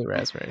 right, blue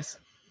raspberries.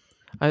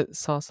 I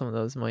saw some of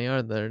those in my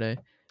yard the other day.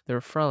 They were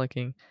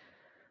frolicking.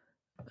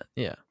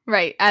 Yeah.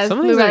 Right, as Some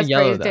of blue these are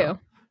yellow, raspberries though. do.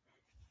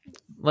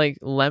 Like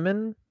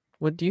lemon.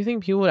 What do you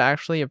think people would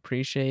actually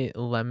appreciate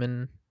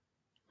lemon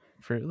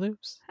Fruit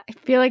Loops? I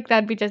feel like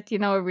that'd be just,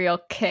 a real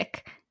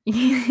kick.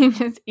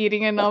 Just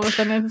eating it and all of a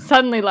sudden it's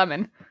suddenly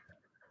lemon.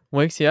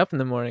 Wakes you up in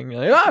the morning.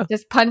 You're like, ah!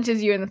 Just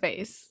punches you in the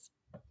face.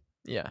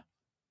 Yeah.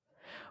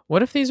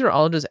 What if these were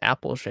all just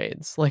apple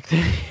shades? Like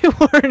they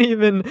weren't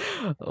even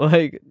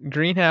like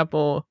green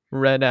apple,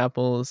 red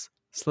apples,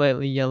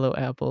 slightly yellow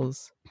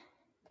apples,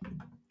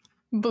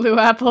 Blue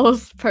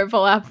apples,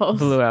 purple apples.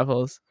 blue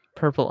apples,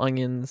 purple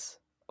onions.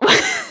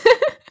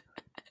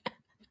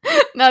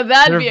 Now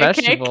that'd They're be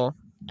vegetable.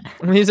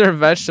 These are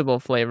vegetable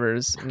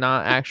flavors,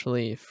 not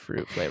actually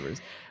fruit flavors.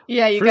 a kick.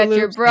 Yeah, you Fruit got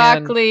your Loops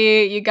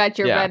broccoli, you got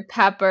your yeah. red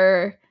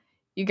pepper,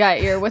 you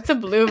got your what's a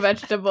blue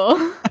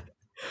vegetable?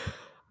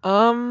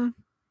 I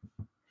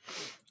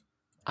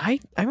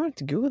went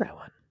to Google that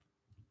one.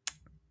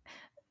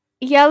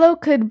 Yellow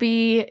could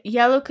be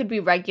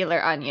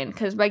regular onion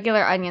because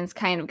regular onions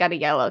kind of got a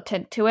yellow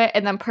tint to it,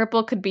 and then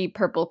purple could be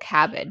purple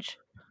cabbage.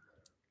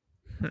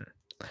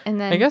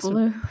 And then I guess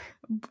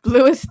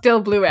blue is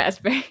still blue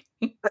raspberry.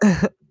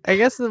 I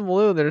guess the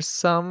blue there's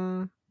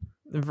some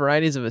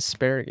varieties of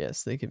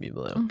asparagus they could be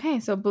blue. Okay,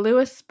 so blue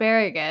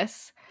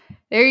asparagus.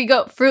 There you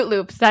go. Fruit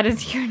Loops. That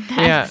is your next.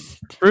 Yeah,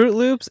 Fruit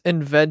Loops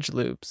and Veg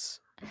Loops,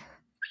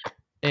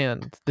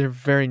 and they're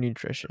very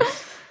nutritious.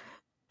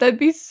 That'd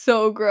be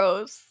so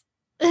gross.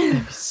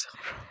 That'd be so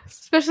gross.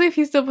 Especially if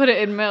you still put it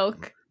in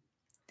milk.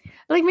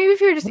 Like maybe if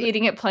you're just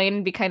eating it plain,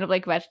 it'd be kind of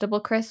like vegetable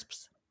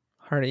crisps.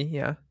 Hearty,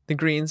 yeah. The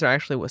greens are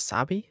actually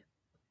wasabi.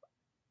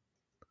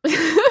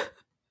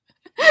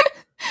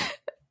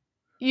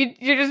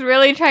 You're just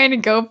really trying to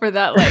go for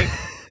that like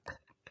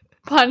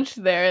punch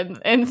there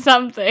in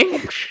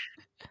something.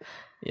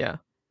 Yeah.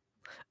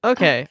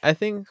 Okay, I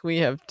think we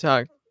have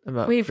talked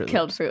about We've Fruit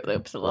killed Loops Fruit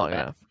Loops a little long bit.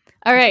 enough.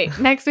 All right,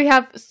 next we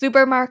have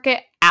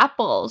supermarket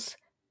apples.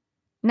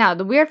 Now,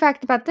 the weird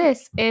fact about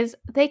this is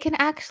they can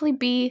actually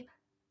be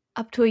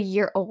up to a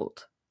year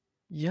old.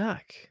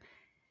 Yuck.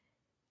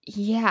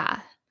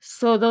 Yeah.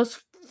 So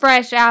those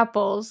fresh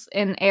apples,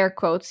 in air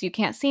quotes, you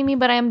can't see me,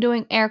 but I am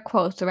doing air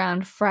quotes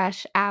around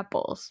fresh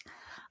apples.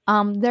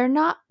 They're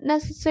not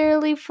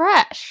necessarily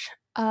fresh.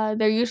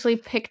 They're usually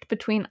picked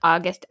between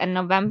August and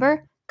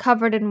November,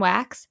 covered in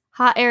wax,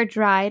 hot air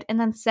dried, and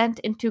then sent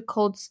into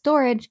cold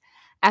storage.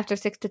 After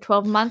 6 to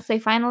 12 months, they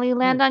finally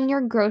land on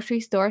your grocery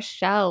store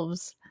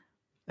shelves.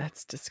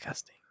 That's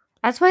disgusting.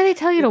 That's why they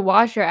tell you to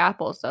wash your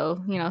apples,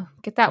 though.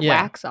 Get that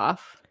wax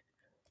off.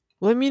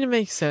 Well, I mean, it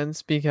makes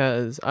sense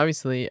because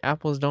obviously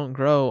apples don't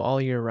grow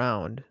all year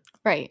round.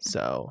 Right.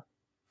 So,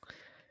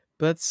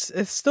 but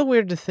it's still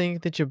weird to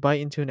think that you bite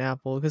into an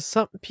apple because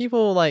some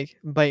people like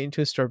bite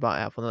into a store-bought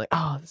apple and they're like,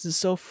 oh, this is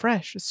so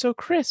fresh. It's so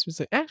crisp. It's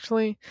like,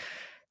 actually,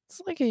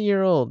 it's like a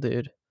year old,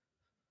 dude.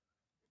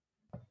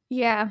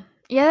 Yeah.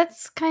 Yeah,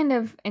 that's kind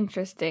of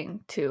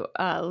interesting to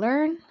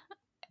learn.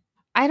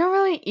 I don't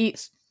really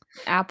eat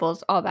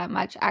apples all that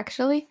much,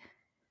 actually.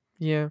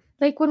 Yeah.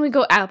 Like when we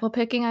go apple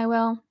picking, I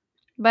will.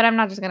 But I'm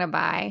not just going to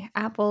buy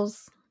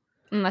apples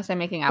unless I'm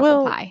making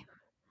apple pie.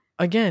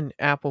 Again,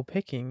 apple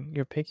picking,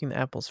 you're picking the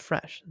apples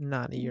fresh,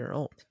 not a year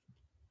old.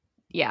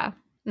 Yeah.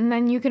 And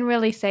then you can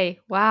really say,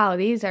 wow,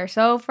 these are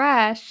so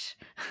fresh.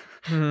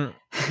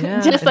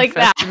 Yeah, just like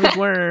that. With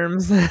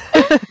worms.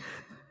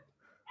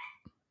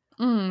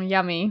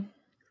 Yummy.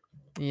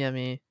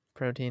 Yummy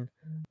protein.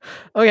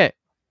 Okay.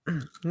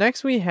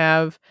 Next we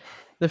have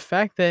the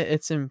fact that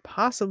it's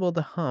impossible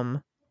to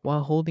hum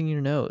while holding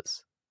your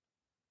nose.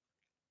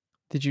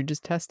 Did you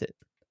just test it?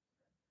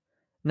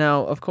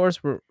 Now, of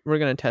course, we're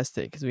going to test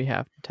it because we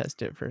have to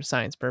test it for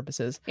science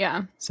purposes.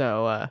 Yeah.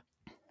 So,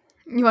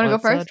 you want to go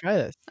first? Try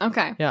this.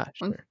 Okay. Yeah,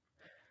 sure.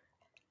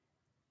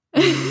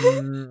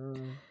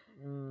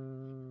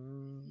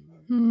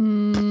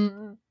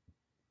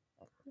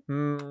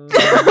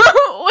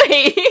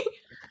 Wait.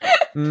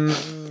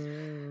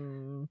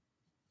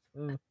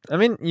 I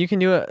mean, you can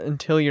do it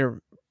until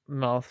your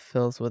mouth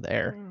fills with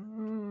air.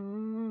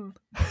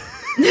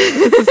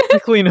 It's a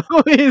sickly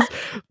noise.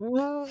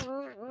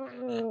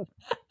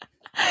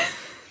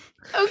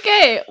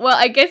 Okay, well,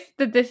 I guess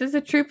that this is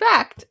a true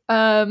fact.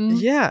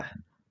 Yeah.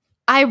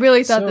 I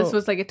really thought this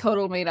was like a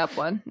total made up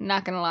one.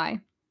 Not gonna lie.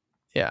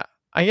 Yeah.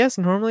 I guess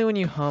normally when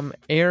you hum,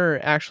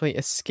 air actually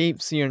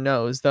escapes your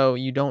nose, though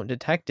you don't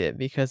detect it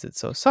because it's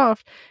so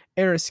soft.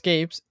 Air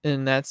escapes,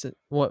 and that's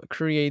what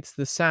creates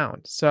the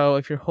sound. So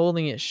if you're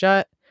holding it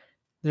shut,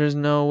 there's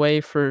no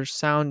way for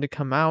sound to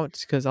come out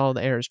because all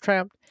the air is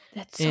trapped.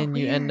 That's so and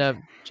you weird. end up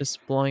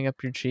just blowing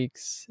up your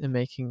cheeks and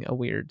making a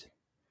weird,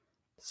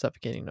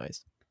 suffocating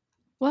noise.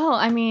 Well,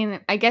 I mean,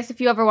 I guess if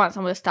you ever want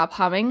someone to stop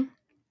humming,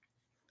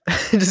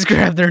 just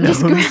grab their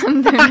nose. Just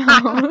grab their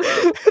nose.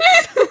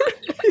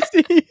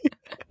 Crazy.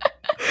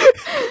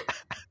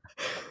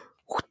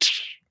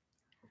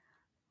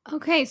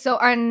 Okay, so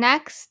our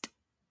next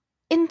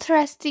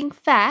interesting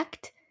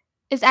fact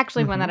is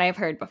actually one that I've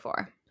heard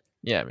before.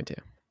 Yeah, me too.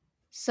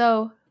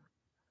 So,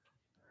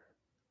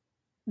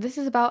 this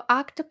is about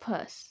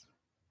octopus.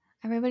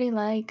 Everybody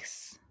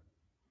likes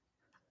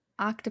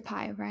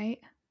octopi, right?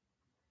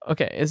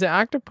 Okay, is it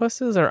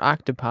octopuses or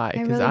octopi?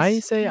 Because really I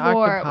say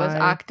swore it was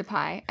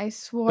octopi, octopi. I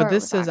swore but it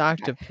this was says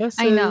octopi.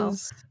 I know.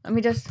 octopuses. Let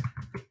me just.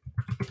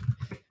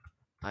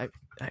 I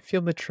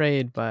feel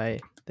betrayed by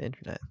the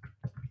internet.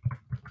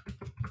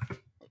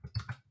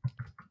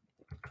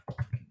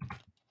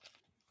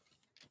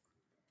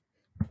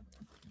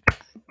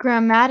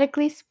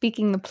 Grammatically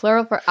speaking, the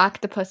plural for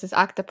octopus is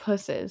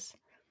octopuses.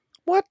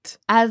 What?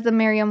 As the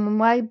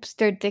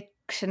Merriam-Webster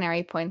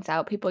dictionary points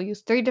out, people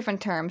use 3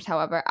 different terms,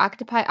 however: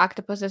 octopi,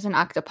 octopuses, and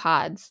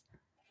octopods.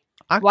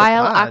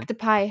 While Octopod?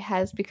 octopi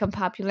has become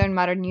popular in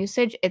modern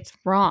usage, it's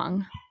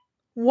wrong.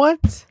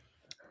 What?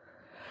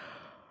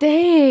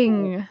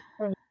 Dang!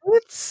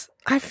 What?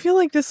 I feel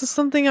like this is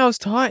something I was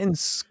taught in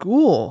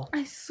school.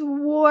 I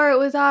swore it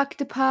was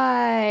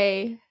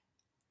octopi.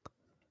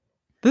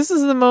 This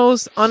is the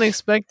most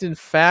unexpected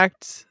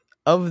fact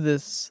of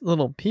this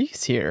little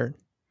piece here.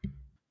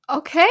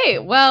 Okay,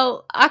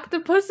 well,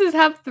 octopuses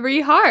have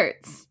 3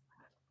 hearts.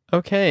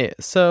 Okay,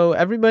 so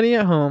everybody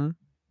at home,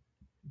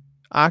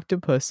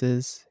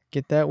 octopuses,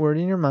 get that word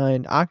in your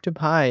mind.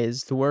 Octopi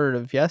is the word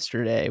of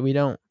yesterday.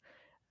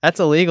 That's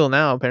illegal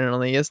now,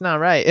 apparently. It's not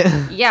right.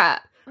 Yeah,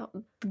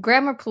 the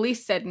grammar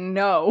police said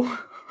no.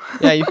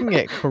 Yeah, you can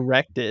get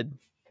corrected.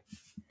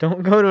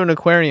 Don't go to an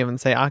aquarium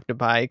and say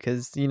octopi,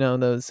 because,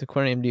 those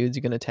aquarium dudes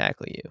are going to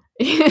tackle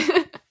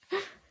you.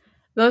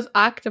 Those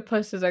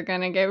octopuses are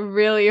gonna get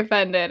really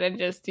offended and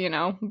just,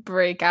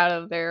 break out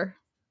of their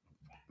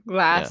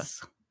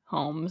glass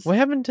homes. What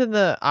happened to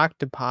the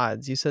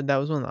octopods? You said that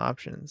was one of the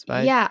options.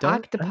 But Yeah, I've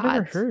never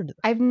octopods. heard.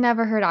 I've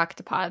never heard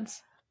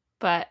octopods,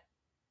 but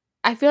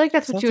I feel like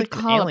that's what Sounds you would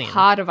like an call a alien.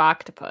 pod of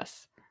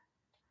octopus.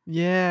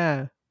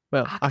 Yeah.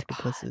 Well, Octopods.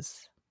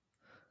 octopuses.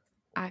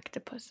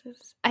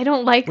 Octopuses. I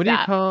don't like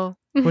that.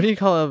 What do you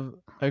call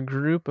a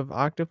group of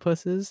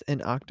octopuses? An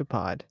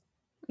octopod.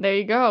 There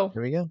you go.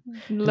 There we go.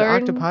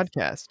 Learn An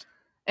octopodcast.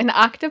 An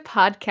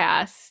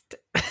octopodcast.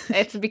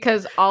 It's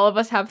because all of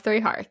us have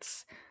 3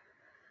 hearts.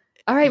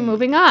 All right,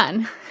 moving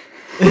on.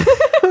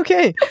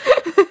 Okay.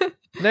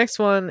 Next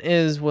one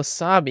is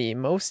wasabi.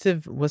 Most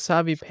of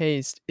wasabi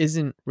paste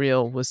isn't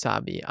real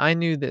wasabi. I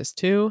knew this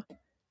too.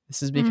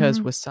 This is because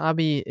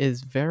wasabi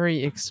is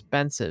very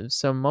expensive.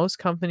 So most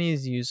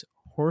companies use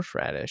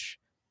horseradish.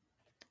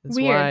 That's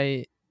Weird.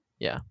 why,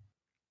 yeah.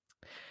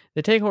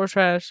 They take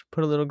horseradish,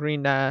 put a little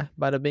green dye,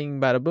 bada bing,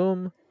 bada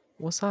boom,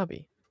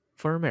 wasabi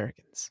for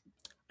Americans.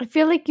 I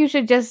feel like you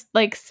should just,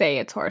 say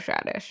it's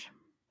horseradish.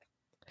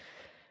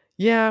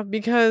 Yeah,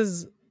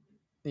 because,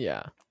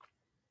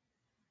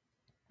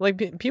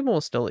 people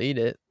will still eat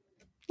it.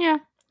 Yeah.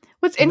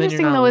 What's And then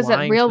you're interesting, not though, is that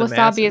lying real to the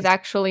wasabi is masses.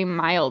 actually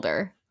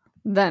milder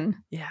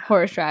than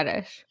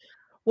horseradish.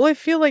 Well, I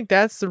feel like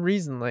that's the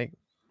reason.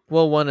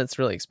 One, it's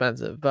really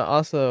expensive, but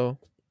also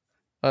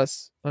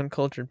us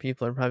uncultured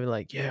people are probably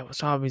like, yeah,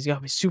 wasabi's got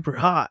to be super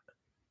hot.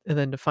 And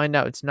then to find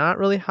out it's not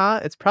really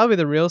hot, it's probably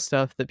the real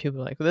stuff that people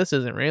are like, well, this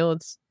isn't real.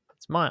 It's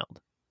mild.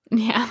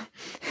 Yeah.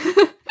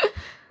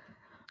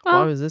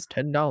 Why was this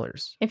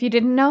 $10? If you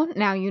didn't know,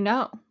 now you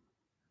know.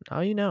 Now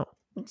you know.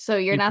 So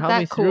you're not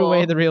probably that cool. Threw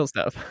away the real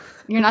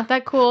stuff. You're not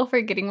that cool for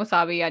getting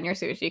wasabi on your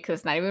sushi because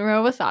it's not even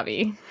real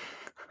wasabi.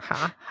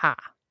 Ha ha.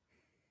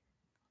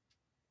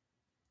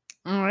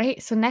 All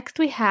right. So next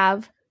we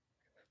have,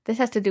 this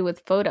has to do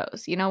with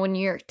photos. When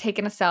you're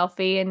taking a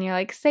selfie and you're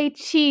like, say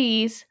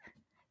cheese.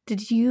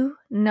 Did you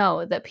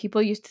know that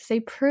people used to say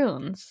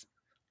prunes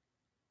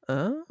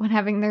when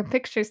having their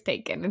pictures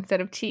taken instead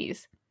of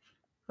cheese?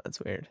 That's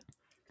weird.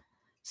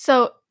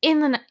 So in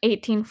the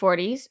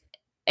 1840s,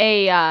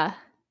 a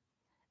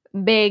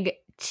big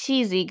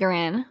cheesy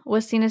grin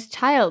was seen as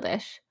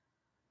childish.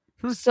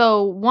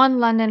 So one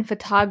London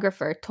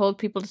photographer told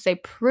people to say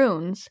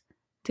prunes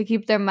to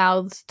keep their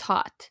mouths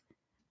taut.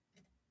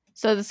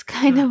 So it's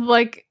kind of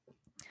like,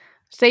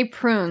 say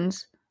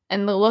prunes,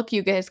 and the look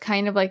you get is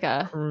kind of like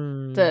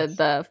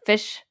the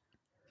fish.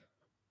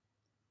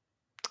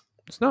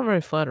 It's not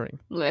very flattering.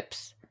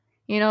 Lips.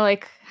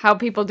 Like how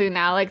people do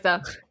now, like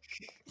the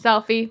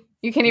selfie.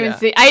 You can't even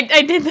see.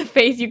 I did the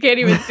face. You can't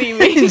even see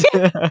me.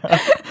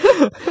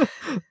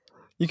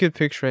 You could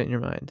picture it in your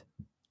mind.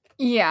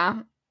 Yeah.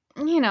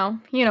 You know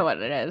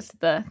what it is.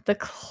 The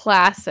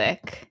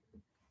classic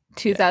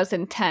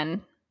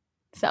 2010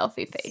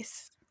 selfie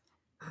face.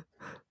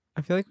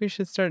 I feel like we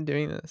should start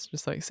doing this.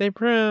 Just say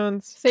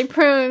prunes. Say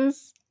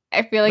prunes.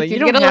 I feel like you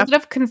get a lot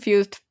of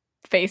confused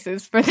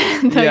faces for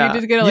that. Yeah. You're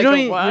just gonna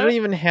what? You don't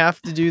even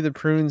have to do the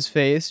prunes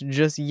face.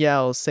 Just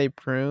yell, say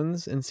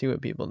prunes, and see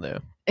what people do.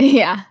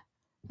 Yeah.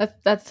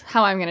 That's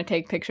how I'm gonna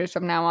take pictures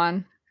from now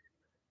on.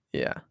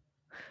 Yeah.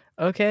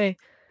 Okay.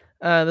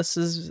 This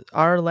is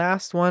our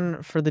last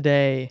one for the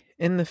day.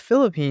 In the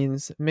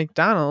Philippines,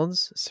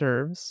 McDonald's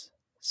serves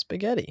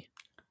spaghetti.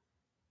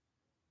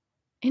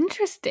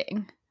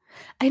 Interesting.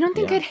 I don't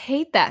think I'd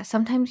hate that.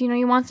 Sometimes,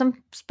 you want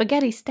some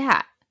spaghetti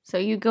stat. So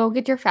you go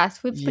get your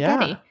fast food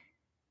spaghetti. Yeah.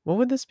 What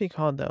would this be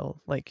called,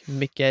 though? Like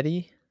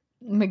McGetty?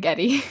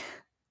 McGetty.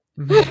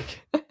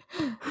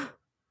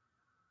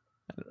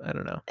 I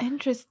don't know.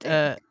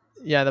 Interesting.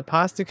 Yeah, the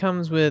pasta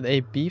comes with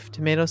a beef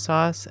tomato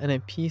sauce and a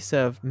piece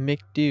of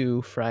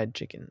McDo fried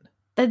chicken.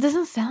 That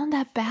doesn't sound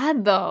that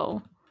bad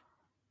though.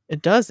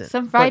 It doesn't.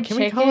 Some fried but can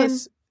chicken.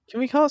 Can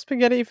we call it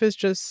spaghetti if it's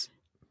just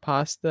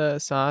pasta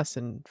sauce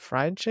and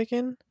fried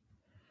chicken?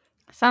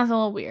 Sounds a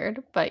little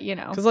weird, but you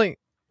know. Because like,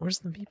 where's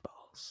the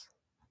meatballs?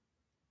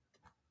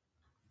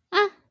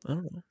 I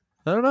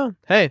don't know.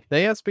 Hey,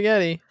 they got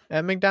spaghetti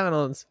at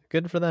McDonald's.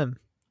 Good for them.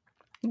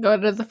 Go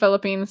to the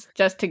Philippines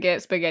just to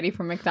get spaghetti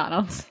from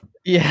McDonald's.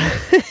 Yeah.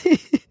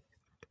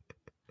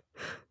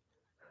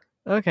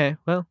 Okay,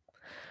 well,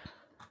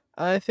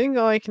 I think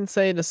all I can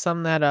say to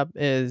sum that up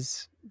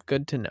is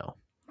good to know.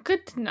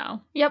 Good to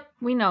know. Yep,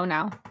 we know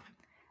now.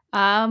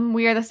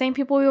 We are the same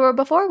people we were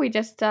before. We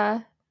just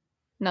know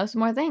some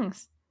more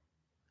things.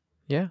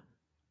 Yeah,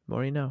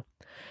 more you know.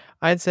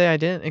 I'd say I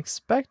didn't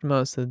expect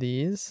most of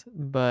these,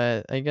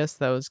 but I guess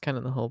that was kind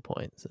of the whole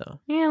point. So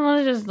yeah,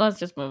 let's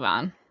just move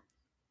on.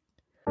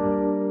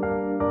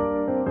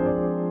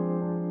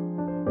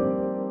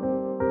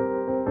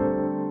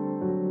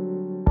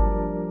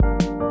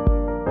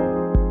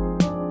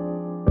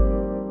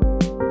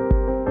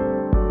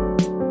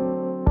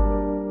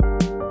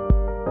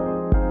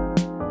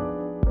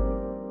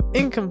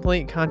 in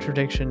complete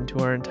contradiction to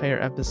our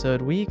entire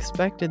episode, we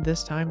expected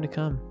this time to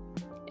come.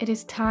 It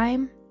is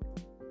time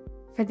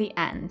for the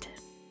end.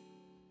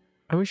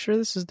 Are we sure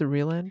this is the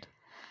real end?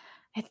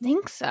 I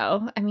think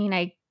so. I mean,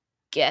 I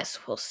guess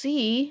we'll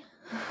see.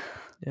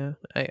 Yeah,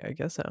 I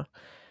guess so.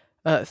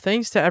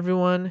 Thanks to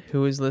everyone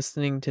who is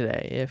listening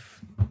today.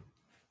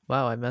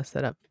 Wow, I messed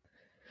that up.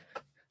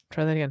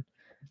 Try that again.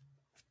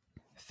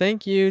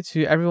 Thank you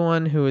to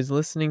everyone who is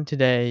listening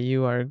today.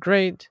 You are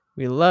great.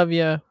 We love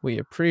you. We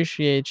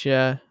appreciate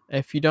you.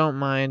 If you don't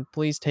mind,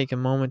 please take a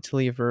moment to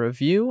leave a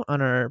review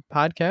on our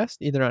podcast,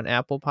 either on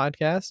Apple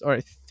Podcasts or I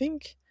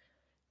think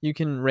you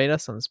can rate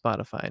us on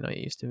Spotify. I know it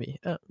used to be.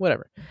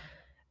 Whatever.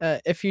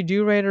 If you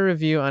do rate a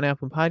review on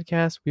Apple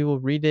Podcasts, we will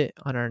read it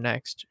on our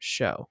next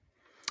show.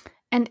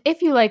 And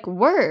if you like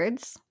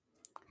words,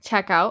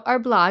 check out our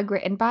blog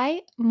written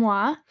by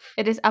moi.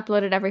 It is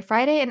uploaded every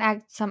Friday and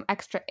adds some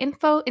extra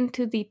info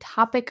into the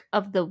topic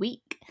of the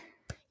week.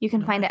 You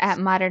can find it at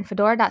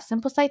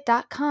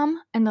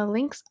modernfedora.simplesite.com, and the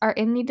links are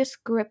in the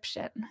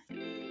description.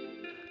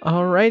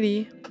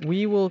 Alrighty,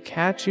 we will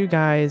catch you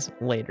guys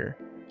later.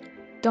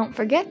 Don't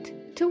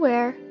forget to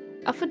wear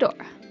a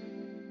fedora.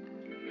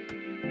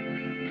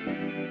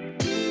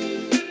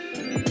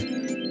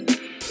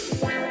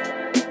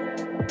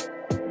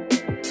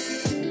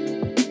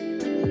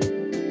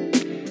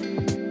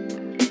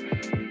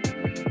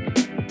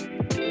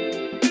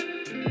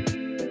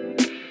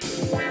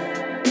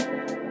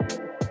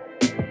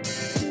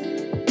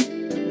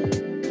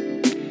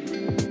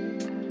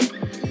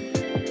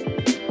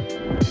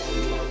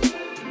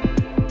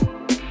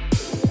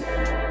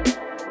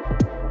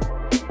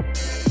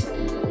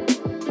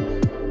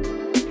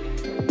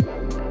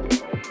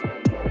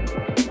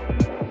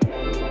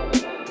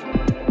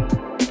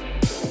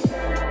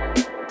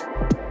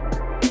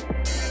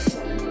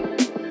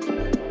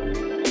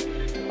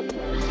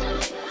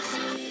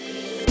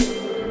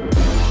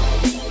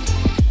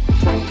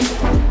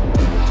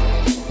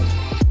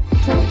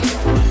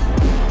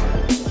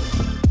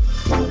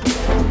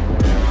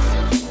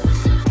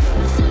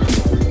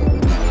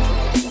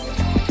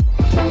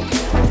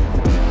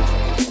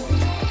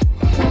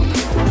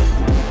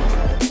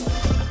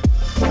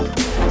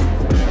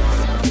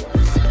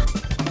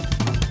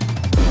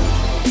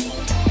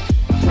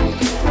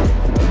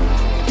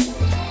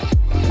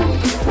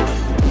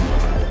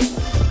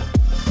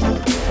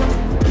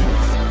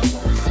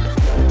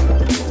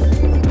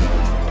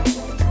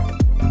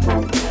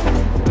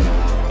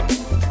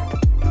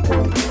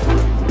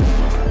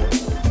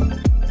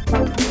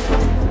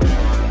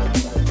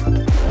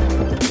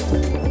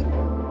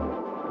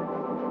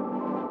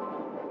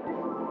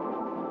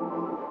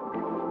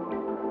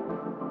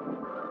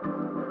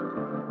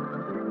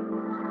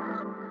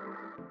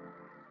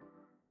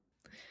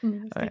 All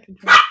right.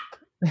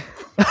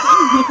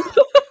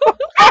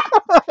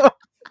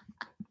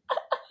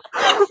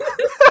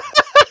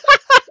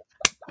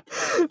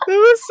 That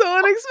was so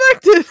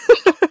unexpected.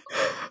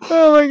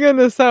 Oh my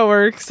goodness, that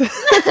works.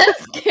 That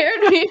scared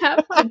me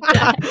half to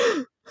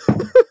death.